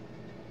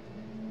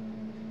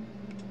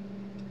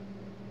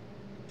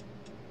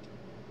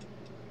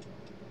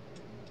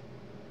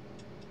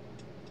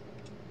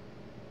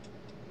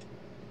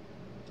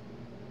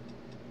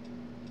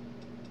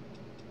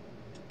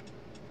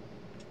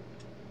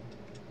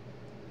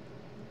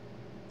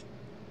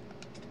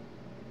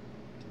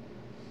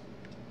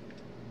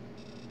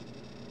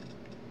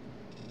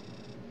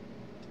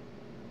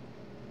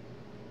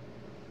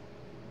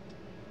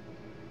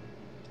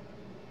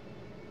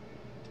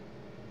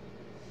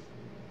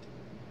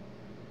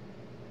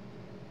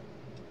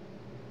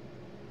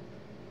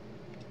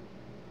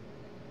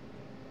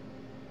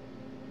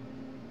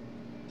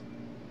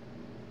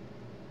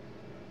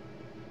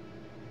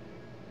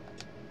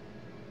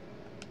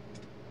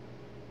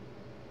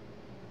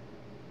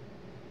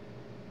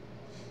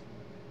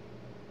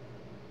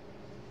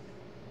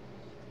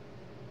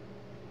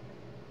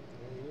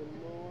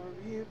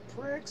 You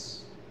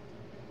pricks.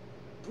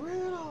 Bring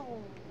it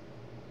on.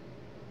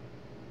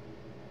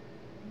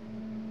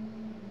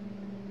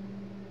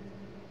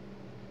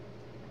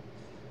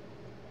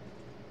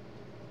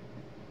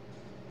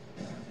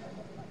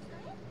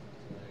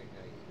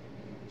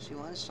 She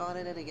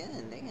one-shotted it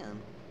again. Damn.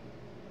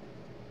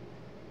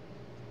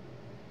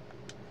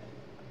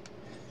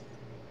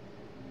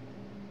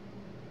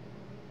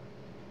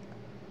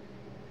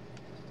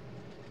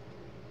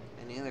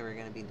 I knew there were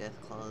gonna be death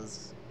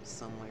claws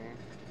somewhere.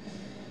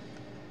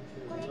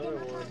 Here's another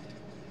one.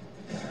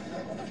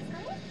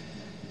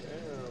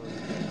 Damn.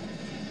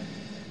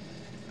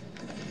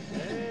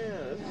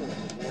 Damn, this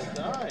one won't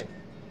die.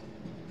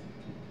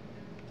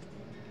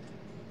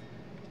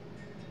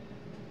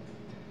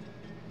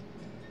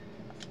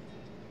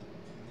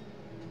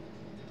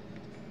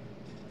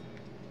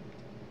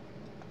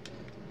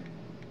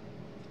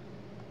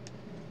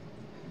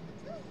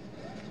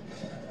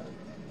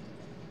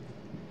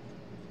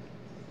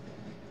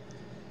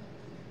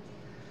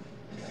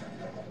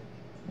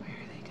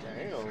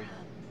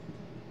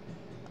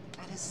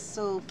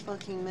 So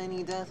fucking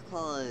many death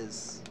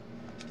claws.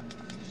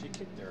 She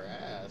kicked their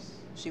ass.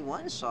 She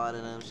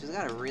one-shotted him. She's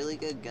got a really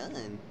good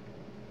gun.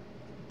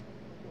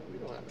 We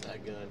don't have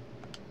that gun.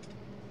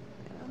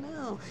 I don't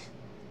know.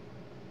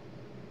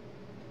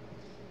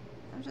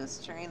 I'm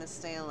just trying to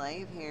stay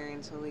alive here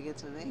until we get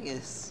to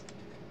Vegas.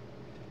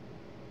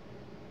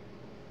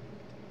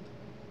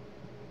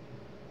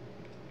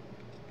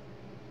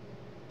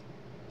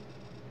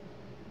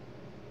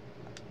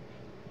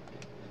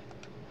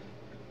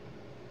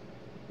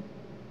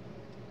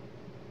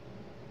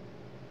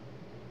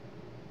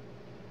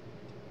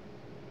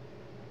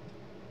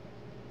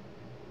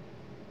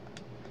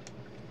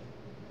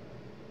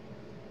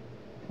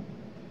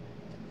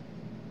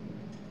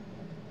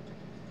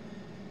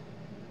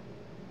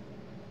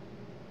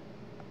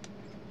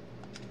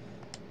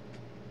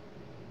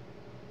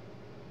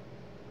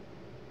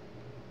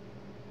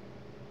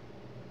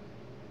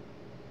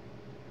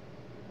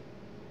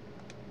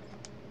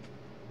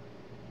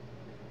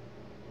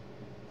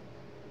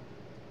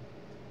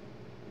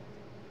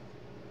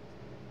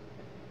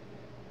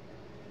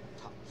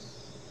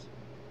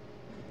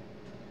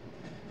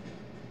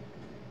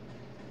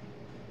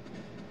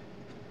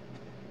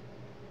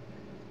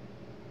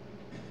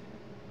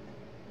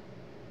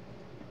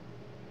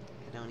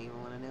 I don't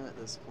even want to know at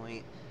this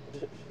point.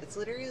 It's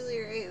literally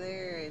right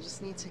there. I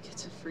just need to get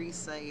to free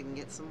sight and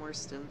get some more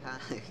stim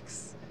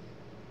packs.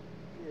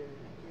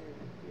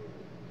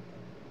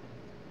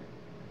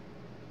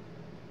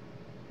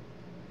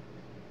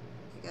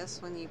 guess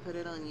when you put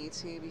it on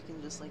YouTube, you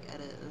can just like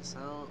edit this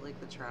out, like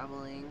the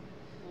traveling,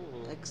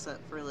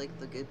 except for like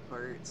the good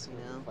parts, you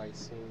know. Fight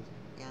scenes.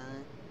 Yeah.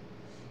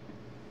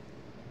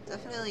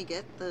 Definitely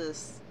get the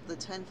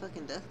 10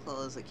 fucking death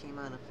claws that came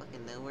out of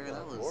fucking nowhere. Yeah,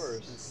 that of was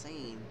course.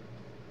 insane.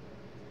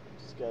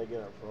 Just gotta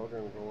get our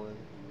program going.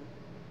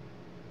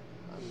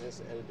 I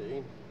miss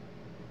editing.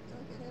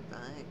 I'll get it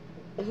back.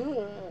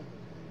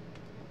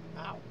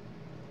 Ow.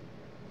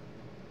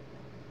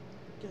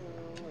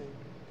 Going.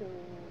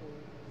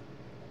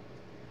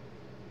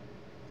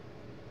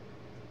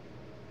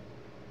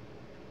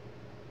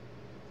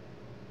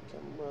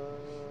 Come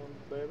on,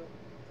 baby.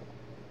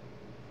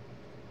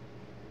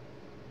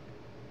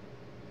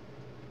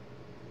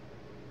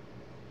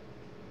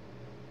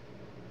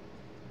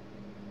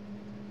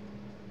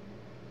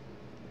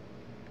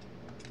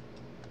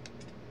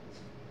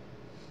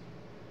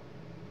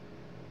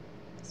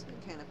 It's been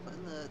kind of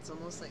fun though. It's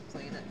almost like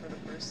playing it for the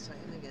first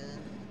time again.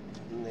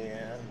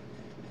 Yeah.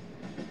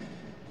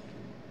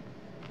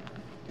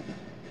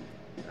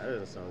 That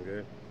doesn't sound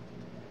good.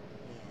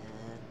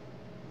 Yeah.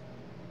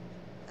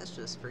 That's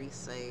just free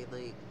say.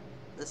 Like,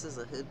 this is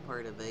a hood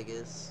part of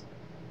Vegas.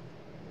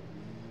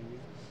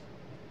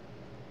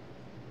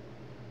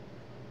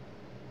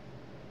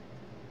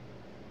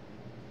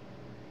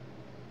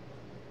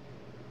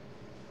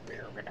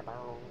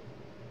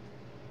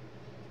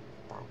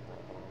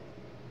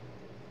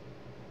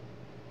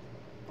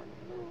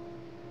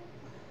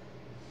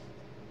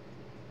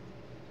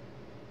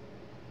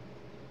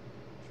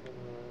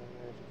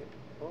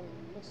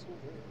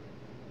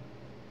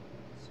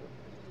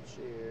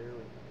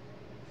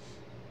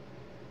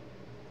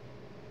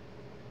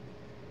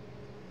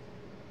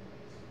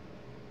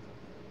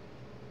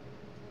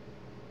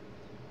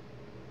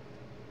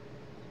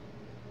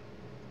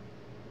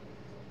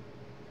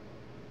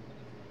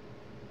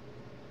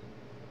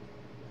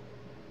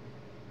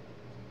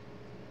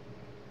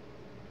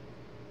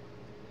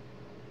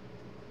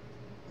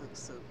 Looks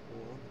so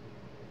cool.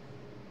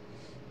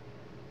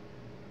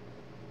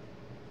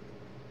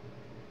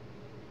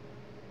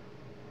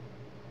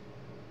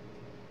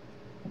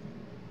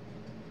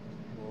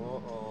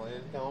 Uh-oh,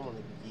 it's coming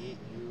to get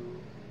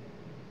you.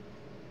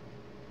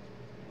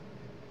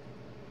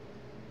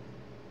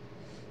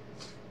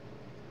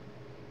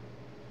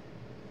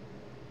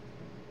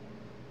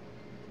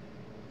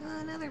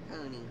 Another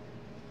pony.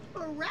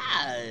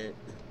 Alright!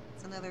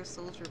 It's another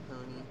soldier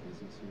pony.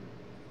 Business here.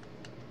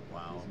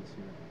 Wow. Business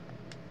here.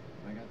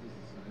 I got this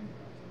assigned.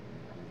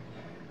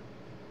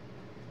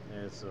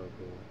 That's so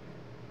cool.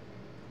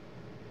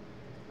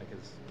 I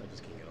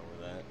just can't get over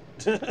that.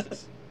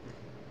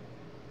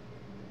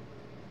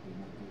 We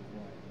won't go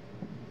quiet.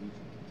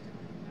 Legion can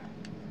carry on that.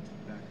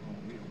 Back home,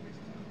 we don't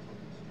waste time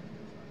talking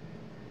strangers.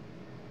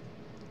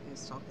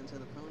 He's talking to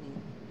the pony.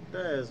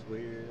 That is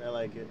weird. I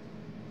like it.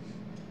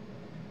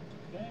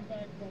 Stand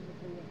back from the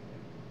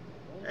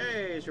perimeter.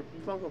 Hey, it's your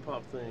Funko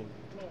Pop thing.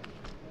 Oh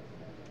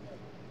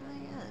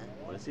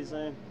yeah. What is he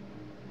saying?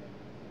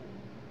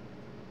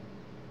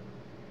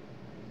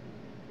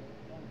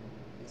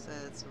 He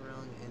said it's the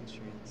wrong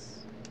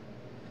entrance.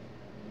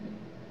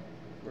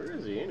 Where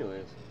is he,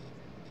 anyways?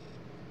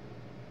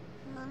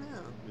 I don't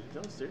know. Is he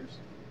downstairs?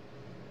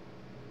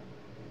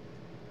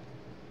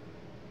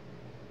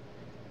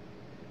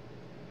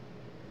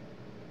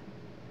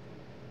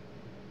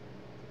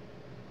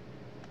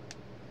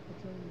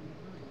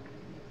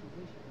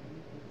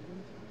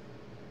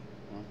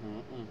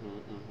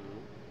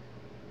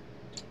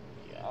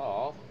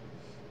 Yeah.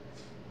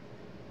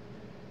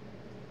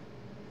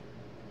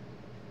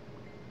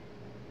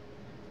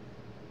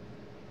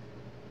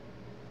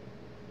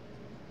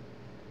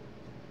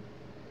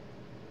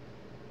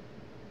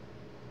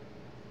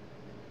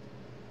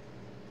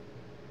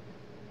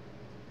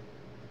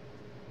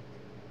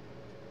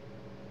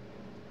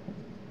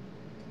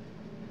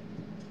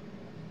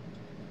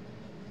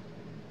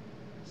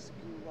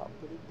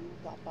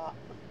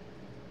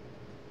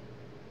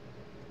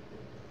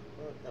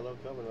 Hello,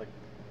 coming like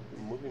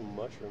moving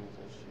mushrooms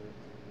and shit.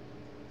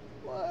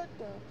 What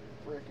the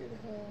freaking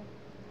hell?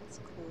 That's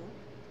cool.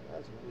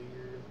 That's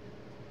weird.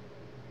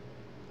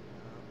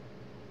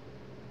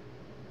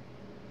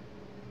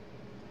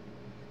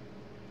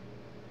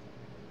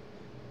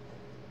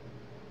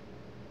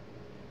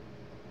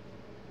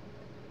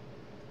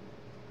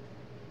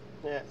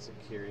 Yeah,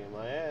 security in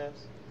my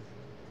ass.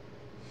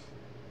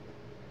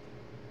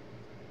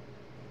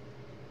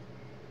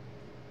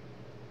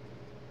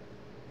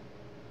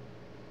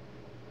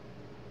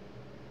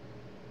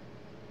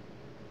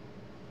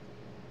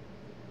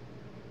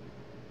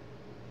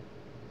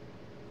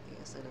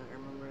 I don't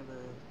remember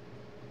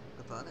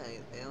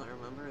I don't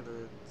remember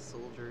the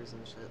soldiers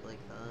and shit like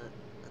that.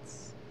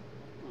 That's...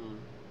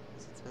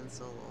 It's been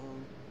so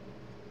long.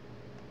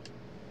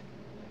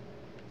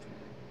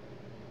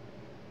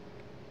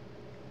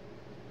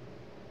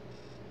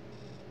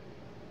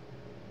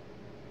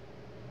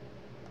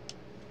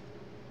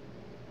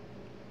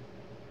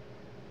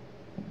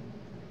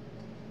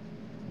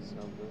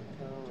 Something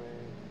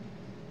coming.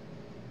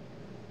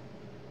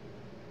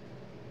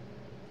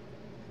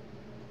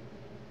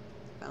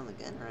 on the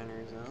gun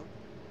runners, though.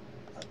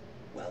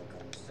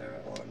 Welcome,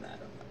 sir or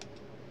madam.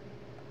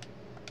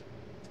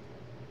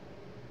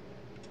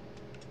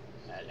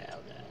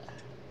 Hello there.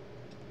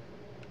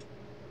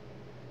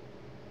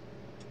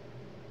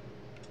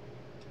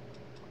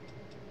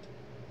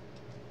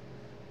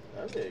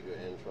 That'd be a good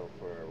intro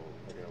for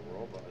like a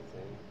robot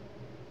thing.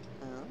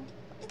 Oh?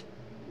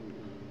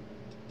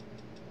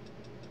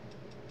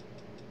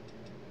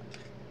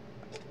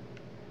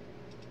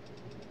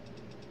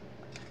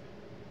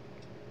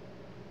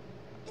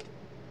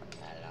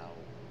 Hello.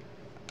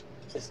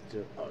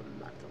 Mr.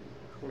 Madam.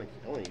 I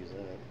want to use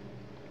that.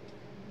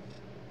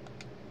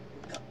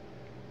 I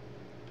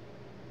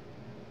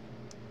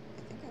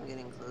think I'm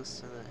getting close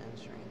to the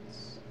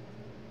entrance.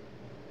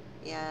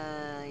 Yeah.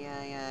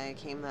 I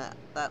came that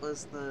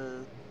was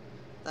the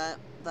that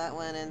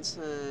went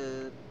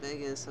into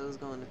Vegas. I was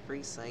going to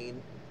Freeside.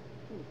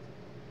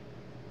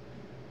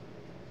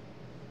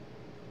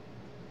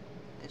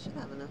 I should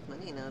have enough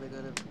money now to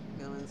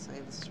go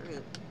inside the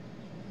strip.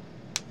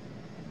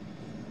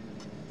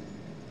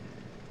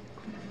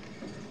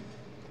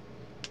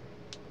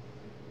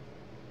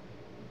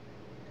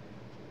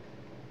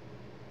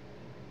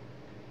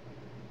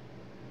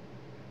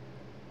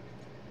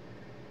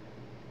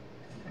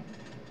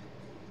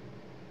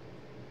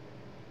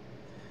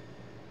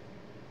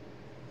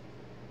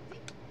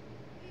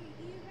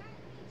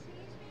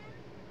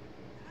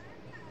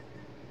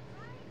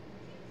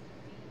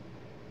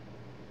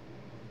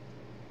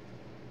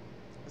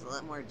 There's a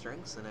lot more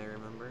drinks than I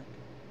remember.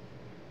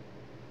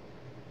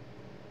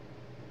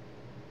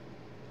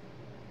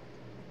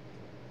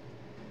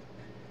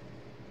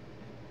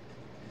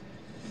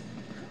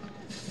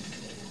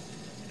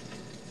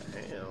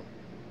 Damn.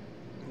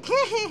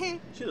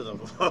 She doesn't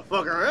fuck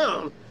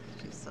around.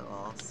 She's so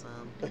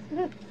awesome.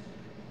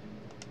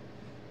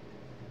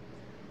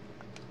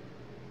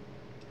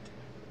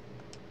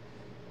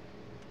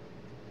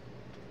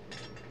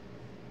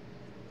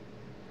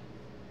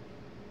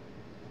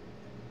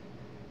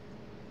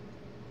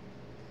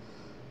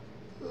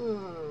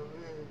 Oh,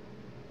 man.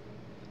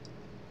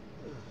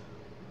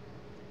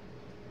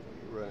 Where are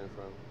you running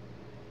from?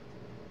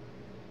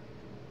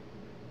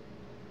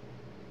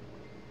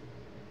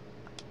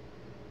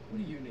 What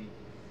do you need?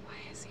 Why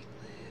is he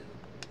blue?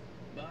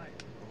 Bye.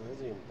 Why is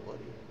he even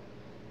bloody?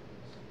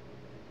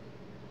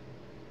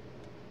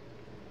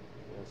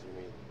 You answer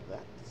me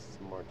that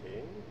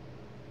smarty.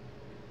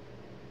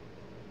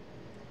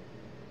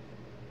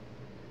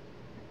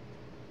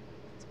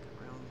 Let's go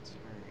around the turn.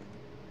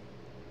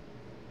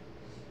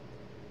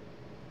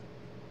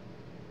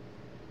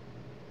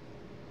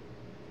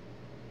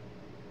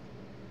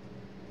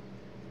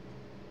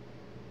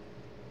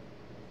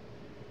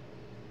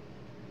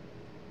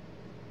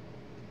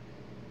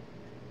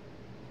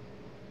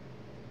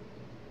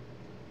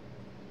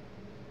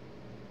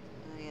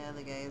 Oh yeah,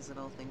 the guys that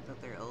all think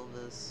that they're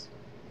Elvis.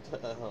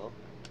 Oh.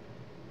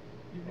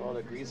 You All new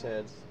the to grease Freeside?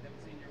 heads.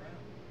 Haven't seen you around.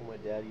 Who my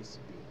dad used to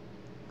be.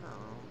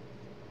 Oh.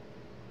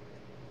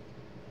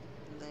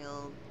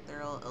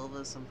 They're all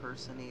Elvis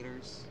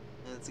impersonators.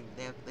 And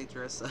they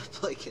dress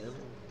up like him.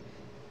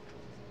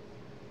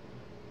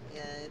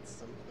 Yeah, it's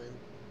something.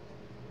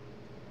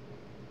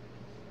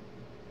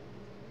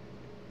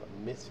 The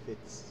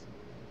Misfits.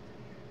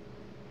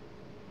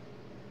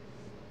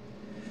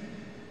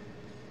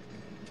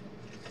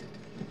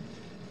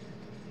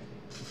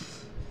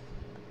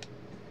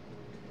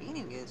 You didn't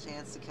even get a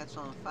chance to catch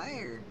on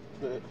fire.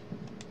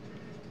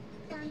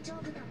 大丈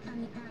夫だった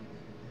みたい。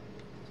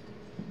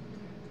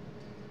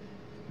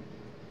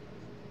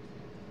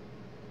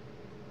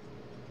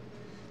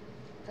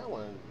 I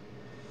want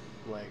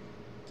to like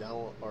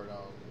download or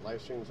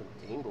live stream some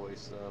Game Boy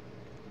stuff.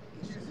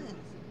 You should.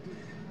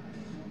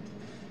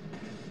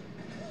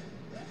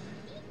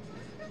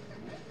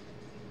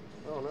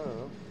 Oh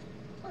no.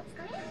 お疲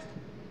れ。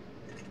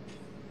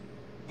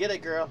 Get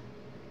it, girl.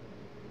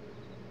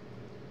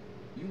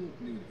 You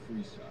look new to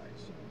Freeside,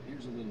 so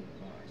here's a little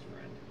advice,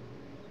 friend.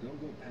 Don't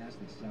go past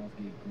the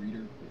Southgate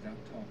greeter without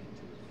talking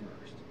to it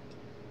first.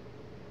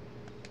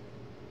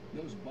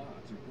 Those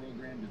bots are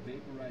programmed to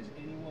vaporize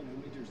anyone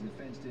who enters the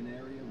fenced-in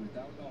area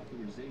without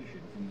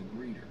authorization from the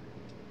greeter.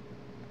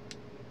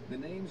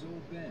 The name's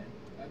Old Ben.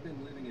 I've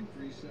been living in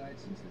Freeside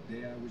since the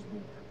day I was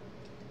born.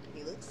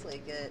 He looks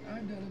like it.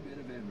 I've done a bit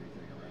of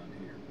everything around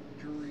here.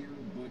 Courier,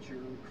 butcher,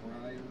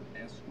 crier,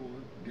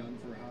 escort, gun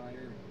for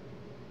hire.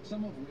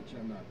 Some of which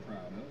I'm not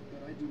proud of,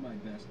 but I do my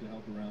best to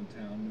help around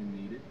town when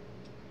needed.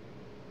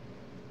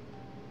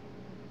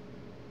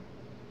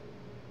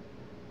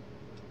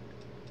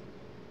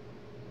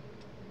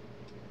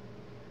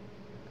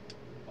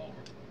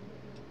 Over.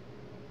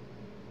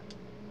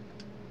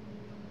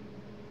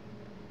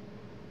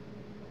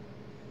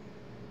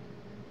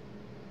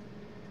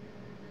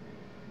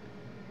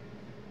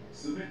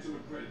 Submit to a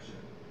credit check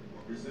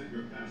or present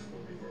your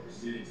passport before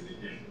proceeding to the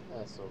gate.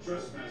 That's so cool.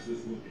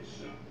 Trespassers will get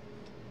shot.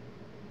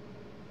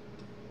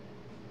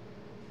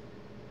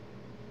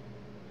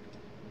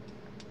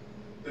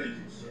 Thank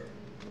you, sir.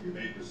 You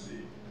may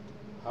proceed.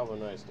 Have a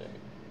nice day.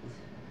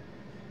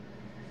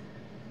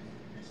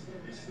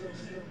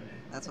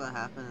 That's what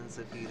happens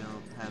if you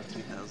don't have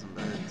 2,000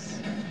 bucks.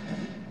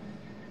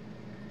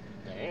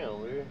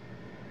 Damn, dude.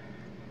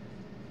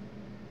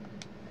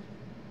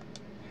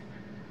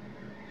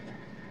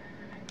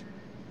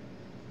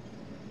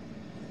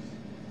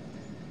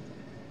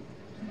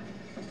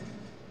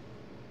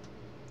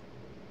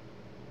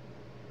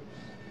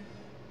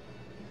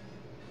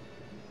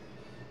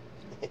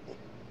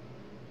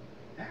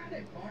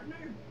 Howdy, partner.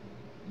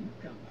 You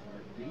come for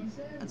a piece,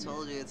 I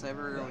told you it's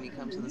everywhere when you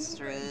come to the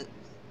strip.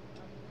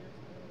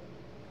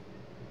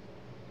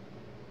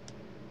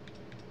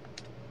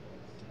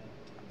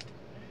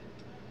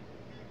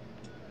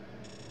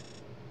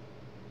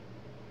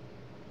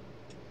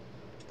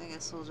 I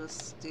guess we'll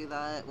just do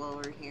that while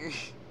we're here.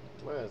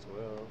 Might as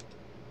well.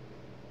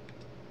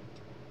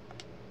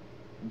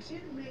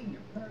 Consider me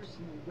your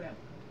personal welcome.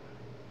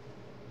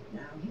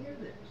 Now hear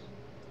this.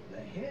 The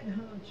head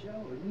honcho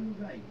of New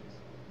Vegas,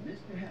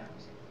 Mr.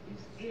 House,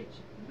 is itching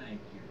to make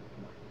your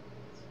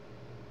acquaintance.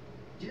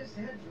 Just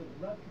head for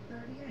the Lucky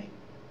 38.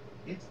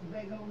 It's the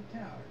big old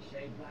tower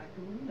shaped like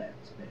a roulette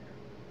spinner.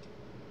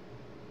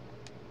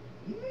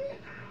 Yeah,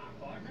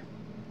 partner.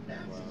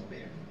 That's the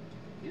spirit.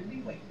 You'll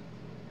be waiting.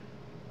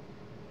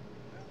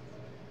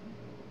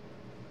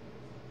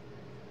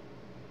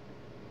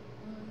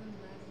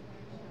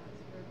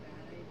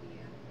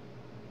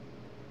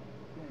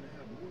 Going to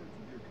have words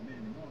with your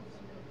commanding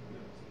officer after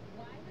this.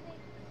 Why do they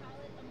call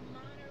it a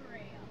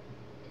monorail?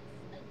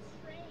 It's a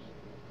train.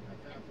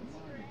 Have half a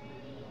mind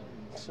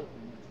if they know.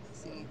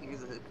 See,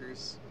 here's the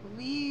hookers.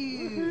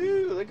 Wee!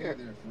 Woohoo! Look Hey at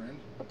there, friend.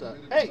 What the-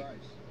 Minute hey! of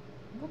ice.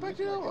 Go back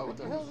to Noah. What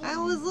the hell? I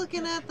was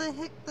looking at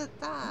the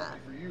top. Lucky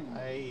for you,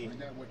 Hey. I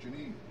got what you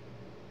need.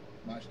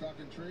 My stock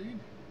and trade,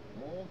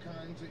 all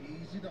kinds of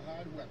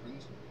easy-to-hide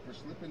weapons for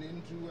slipping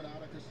into and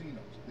out of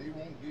casinos. They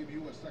won't give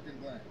you a second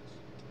glance.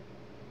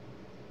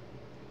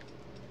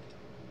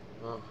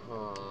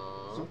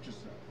 Uh-huh. Suit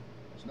yourself.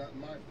 It's not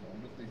my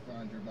fault if they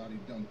find your body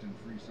dumped in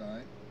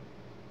Freeside.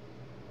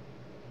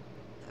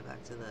 Go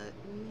back to that.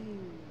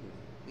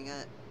 We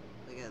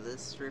got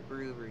this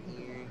stripper over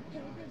here. Hey,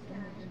 big guy.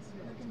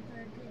 Looking for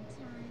a good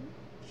time?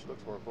 She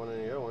looks more fun than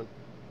the other one.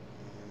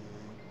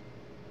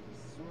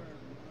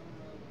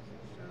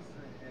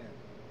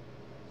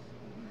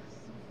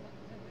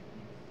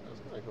 That was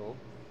kind of cool.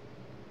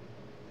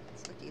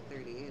 It's Lucky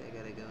 38 I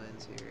gotta go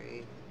into,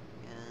 right?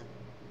 Yeah.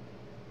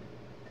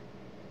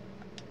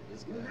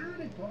 Just go. Well,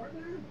 howdy,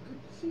 partner. Good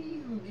to see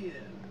you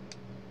again.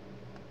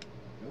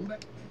 Come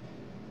back.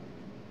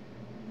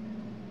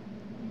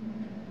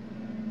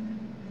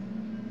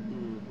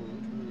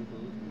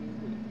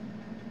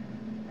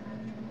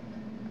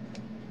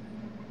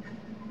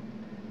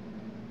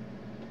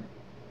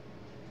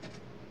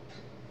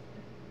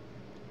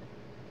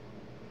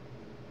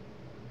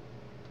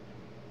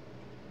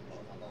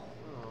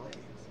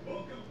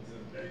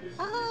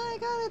 Oh my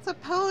god, it's a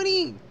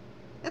pony!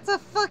 It's a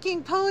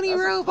fucking pony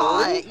That's a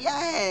robot! pony?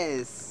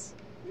 Yes!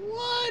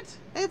 What?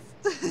 It's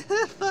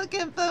the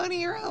fucking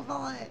pony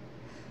robot!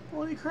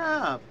 Holy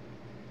crap.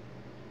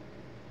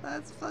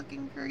 That's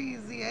fucking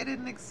crazy. I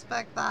didn't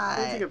expect Let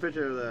me take that. a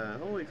picture of that.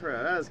 Holy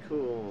crap, that's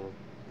cool.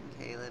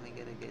 Okay, let me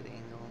get a good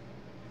angle.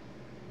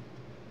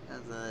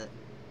 How's that?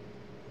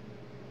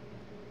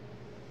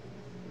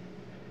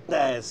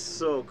 That is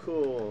so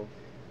cool.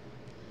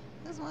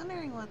 I was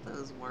wondering what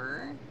those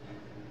were.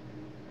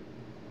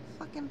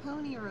 Fucking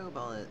pony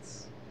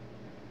robots.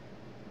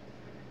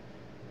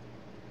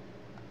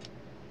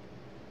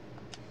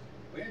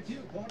 Where to,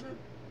 partner?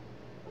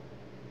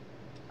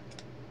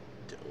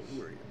 Don't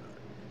worry about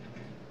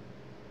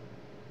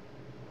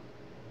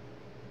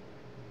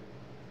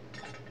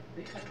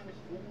it.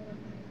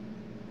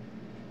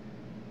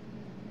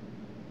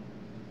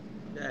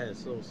 That is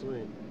so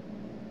sweet.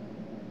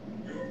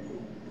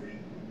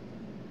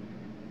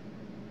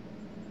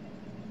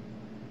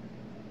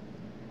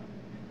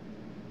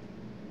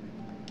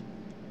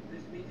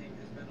 This meeting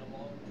has been a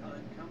long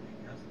time coming,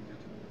 hasn't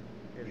it?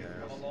 It You've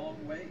has. come a long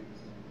ways,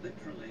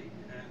 literally,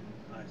 and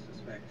I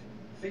suspect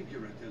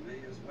figuratively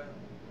as well.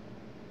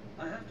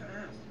 I have to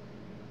ask,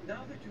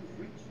 now that you've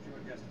reached your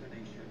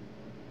destination,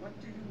 what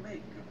do you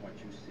make of what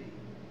you see?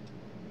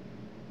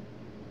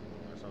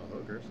 I saw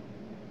hookers.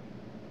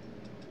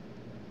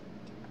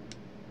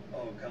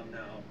 Oh, come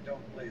now,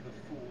 don't play the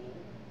fool.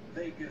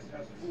 Vegas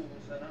has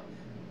fools enough,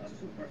 a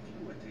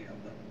superfluity of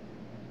them.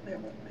 They're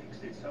what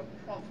makes it so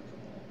profitable.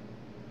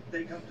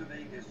 They come to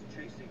Vegas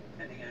chasing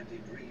penny-ante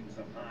dreams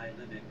of high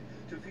living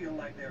to feel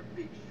like they're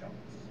big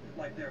shots,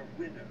 like they're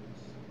winners.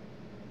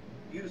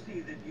 You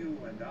see that you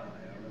and I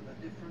are of a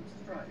different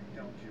stripe,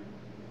 don't you?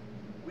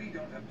 We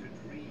don't have to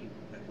dream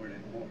that we're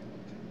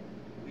important.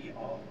 We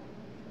are.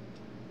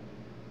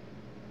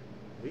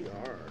 We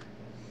are.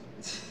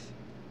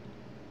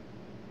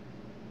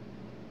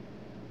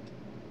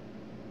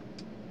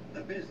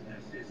 The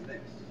business is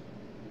this.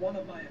 One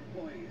of my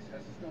employees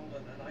has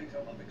stolen an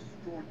item of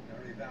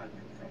extraordinary value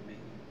from me,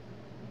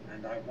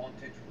 and I want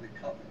it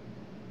recovered.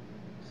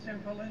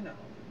 Simple enough.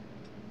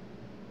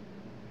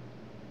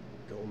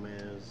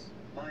 Gomez.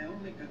 My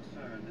only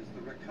concern is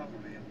the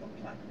recovery of the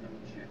platinum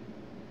chip.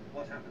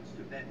 What happens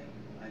to Benny,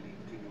 I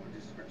leave to your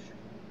discretion.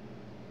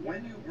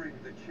 When you bring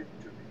the chip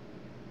to me,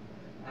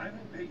 I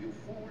will pay you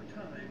 4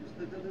 times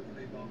the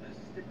delivery bonus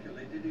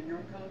stipulated in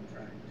your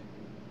contract.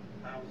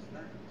 How's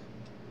that?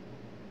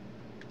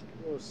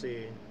 We'll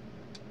see.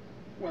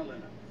 Well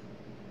enough.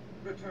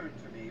 Return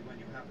to me when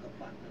you have the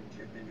platinum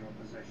chip in your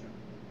possession.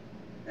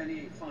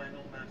 Any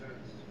final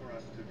matters for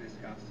us to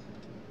discuss?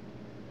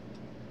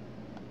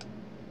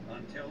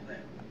 Until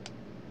then.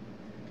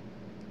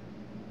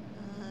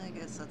 I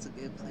guess that's a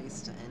good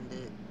place to end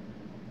it.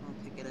 I'll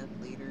pick it up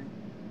later.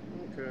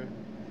 Okay.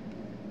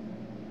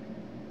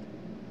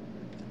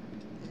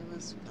 It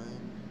was fun.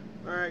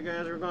 Alright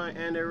guys, we're going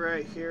to end it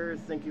right here.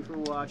 Thank you for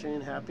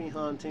watching. Happy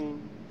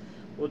hunting.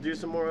 We'll do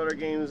some more other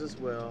games as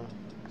well.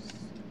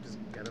 Just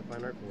gotta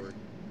find our cord.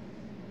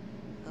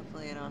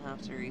 Hopefully I don't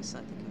have to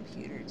reset the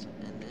computer to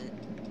end it.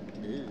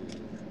 Ew,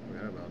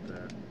 forgot about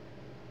that.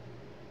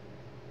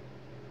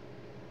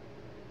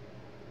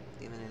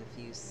 Giving it a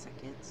few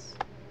seconds.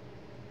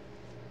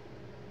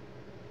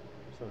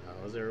 So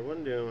how's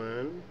everyone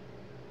doing?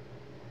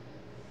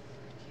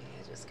 Okay,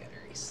 I just gotta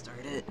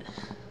restart it.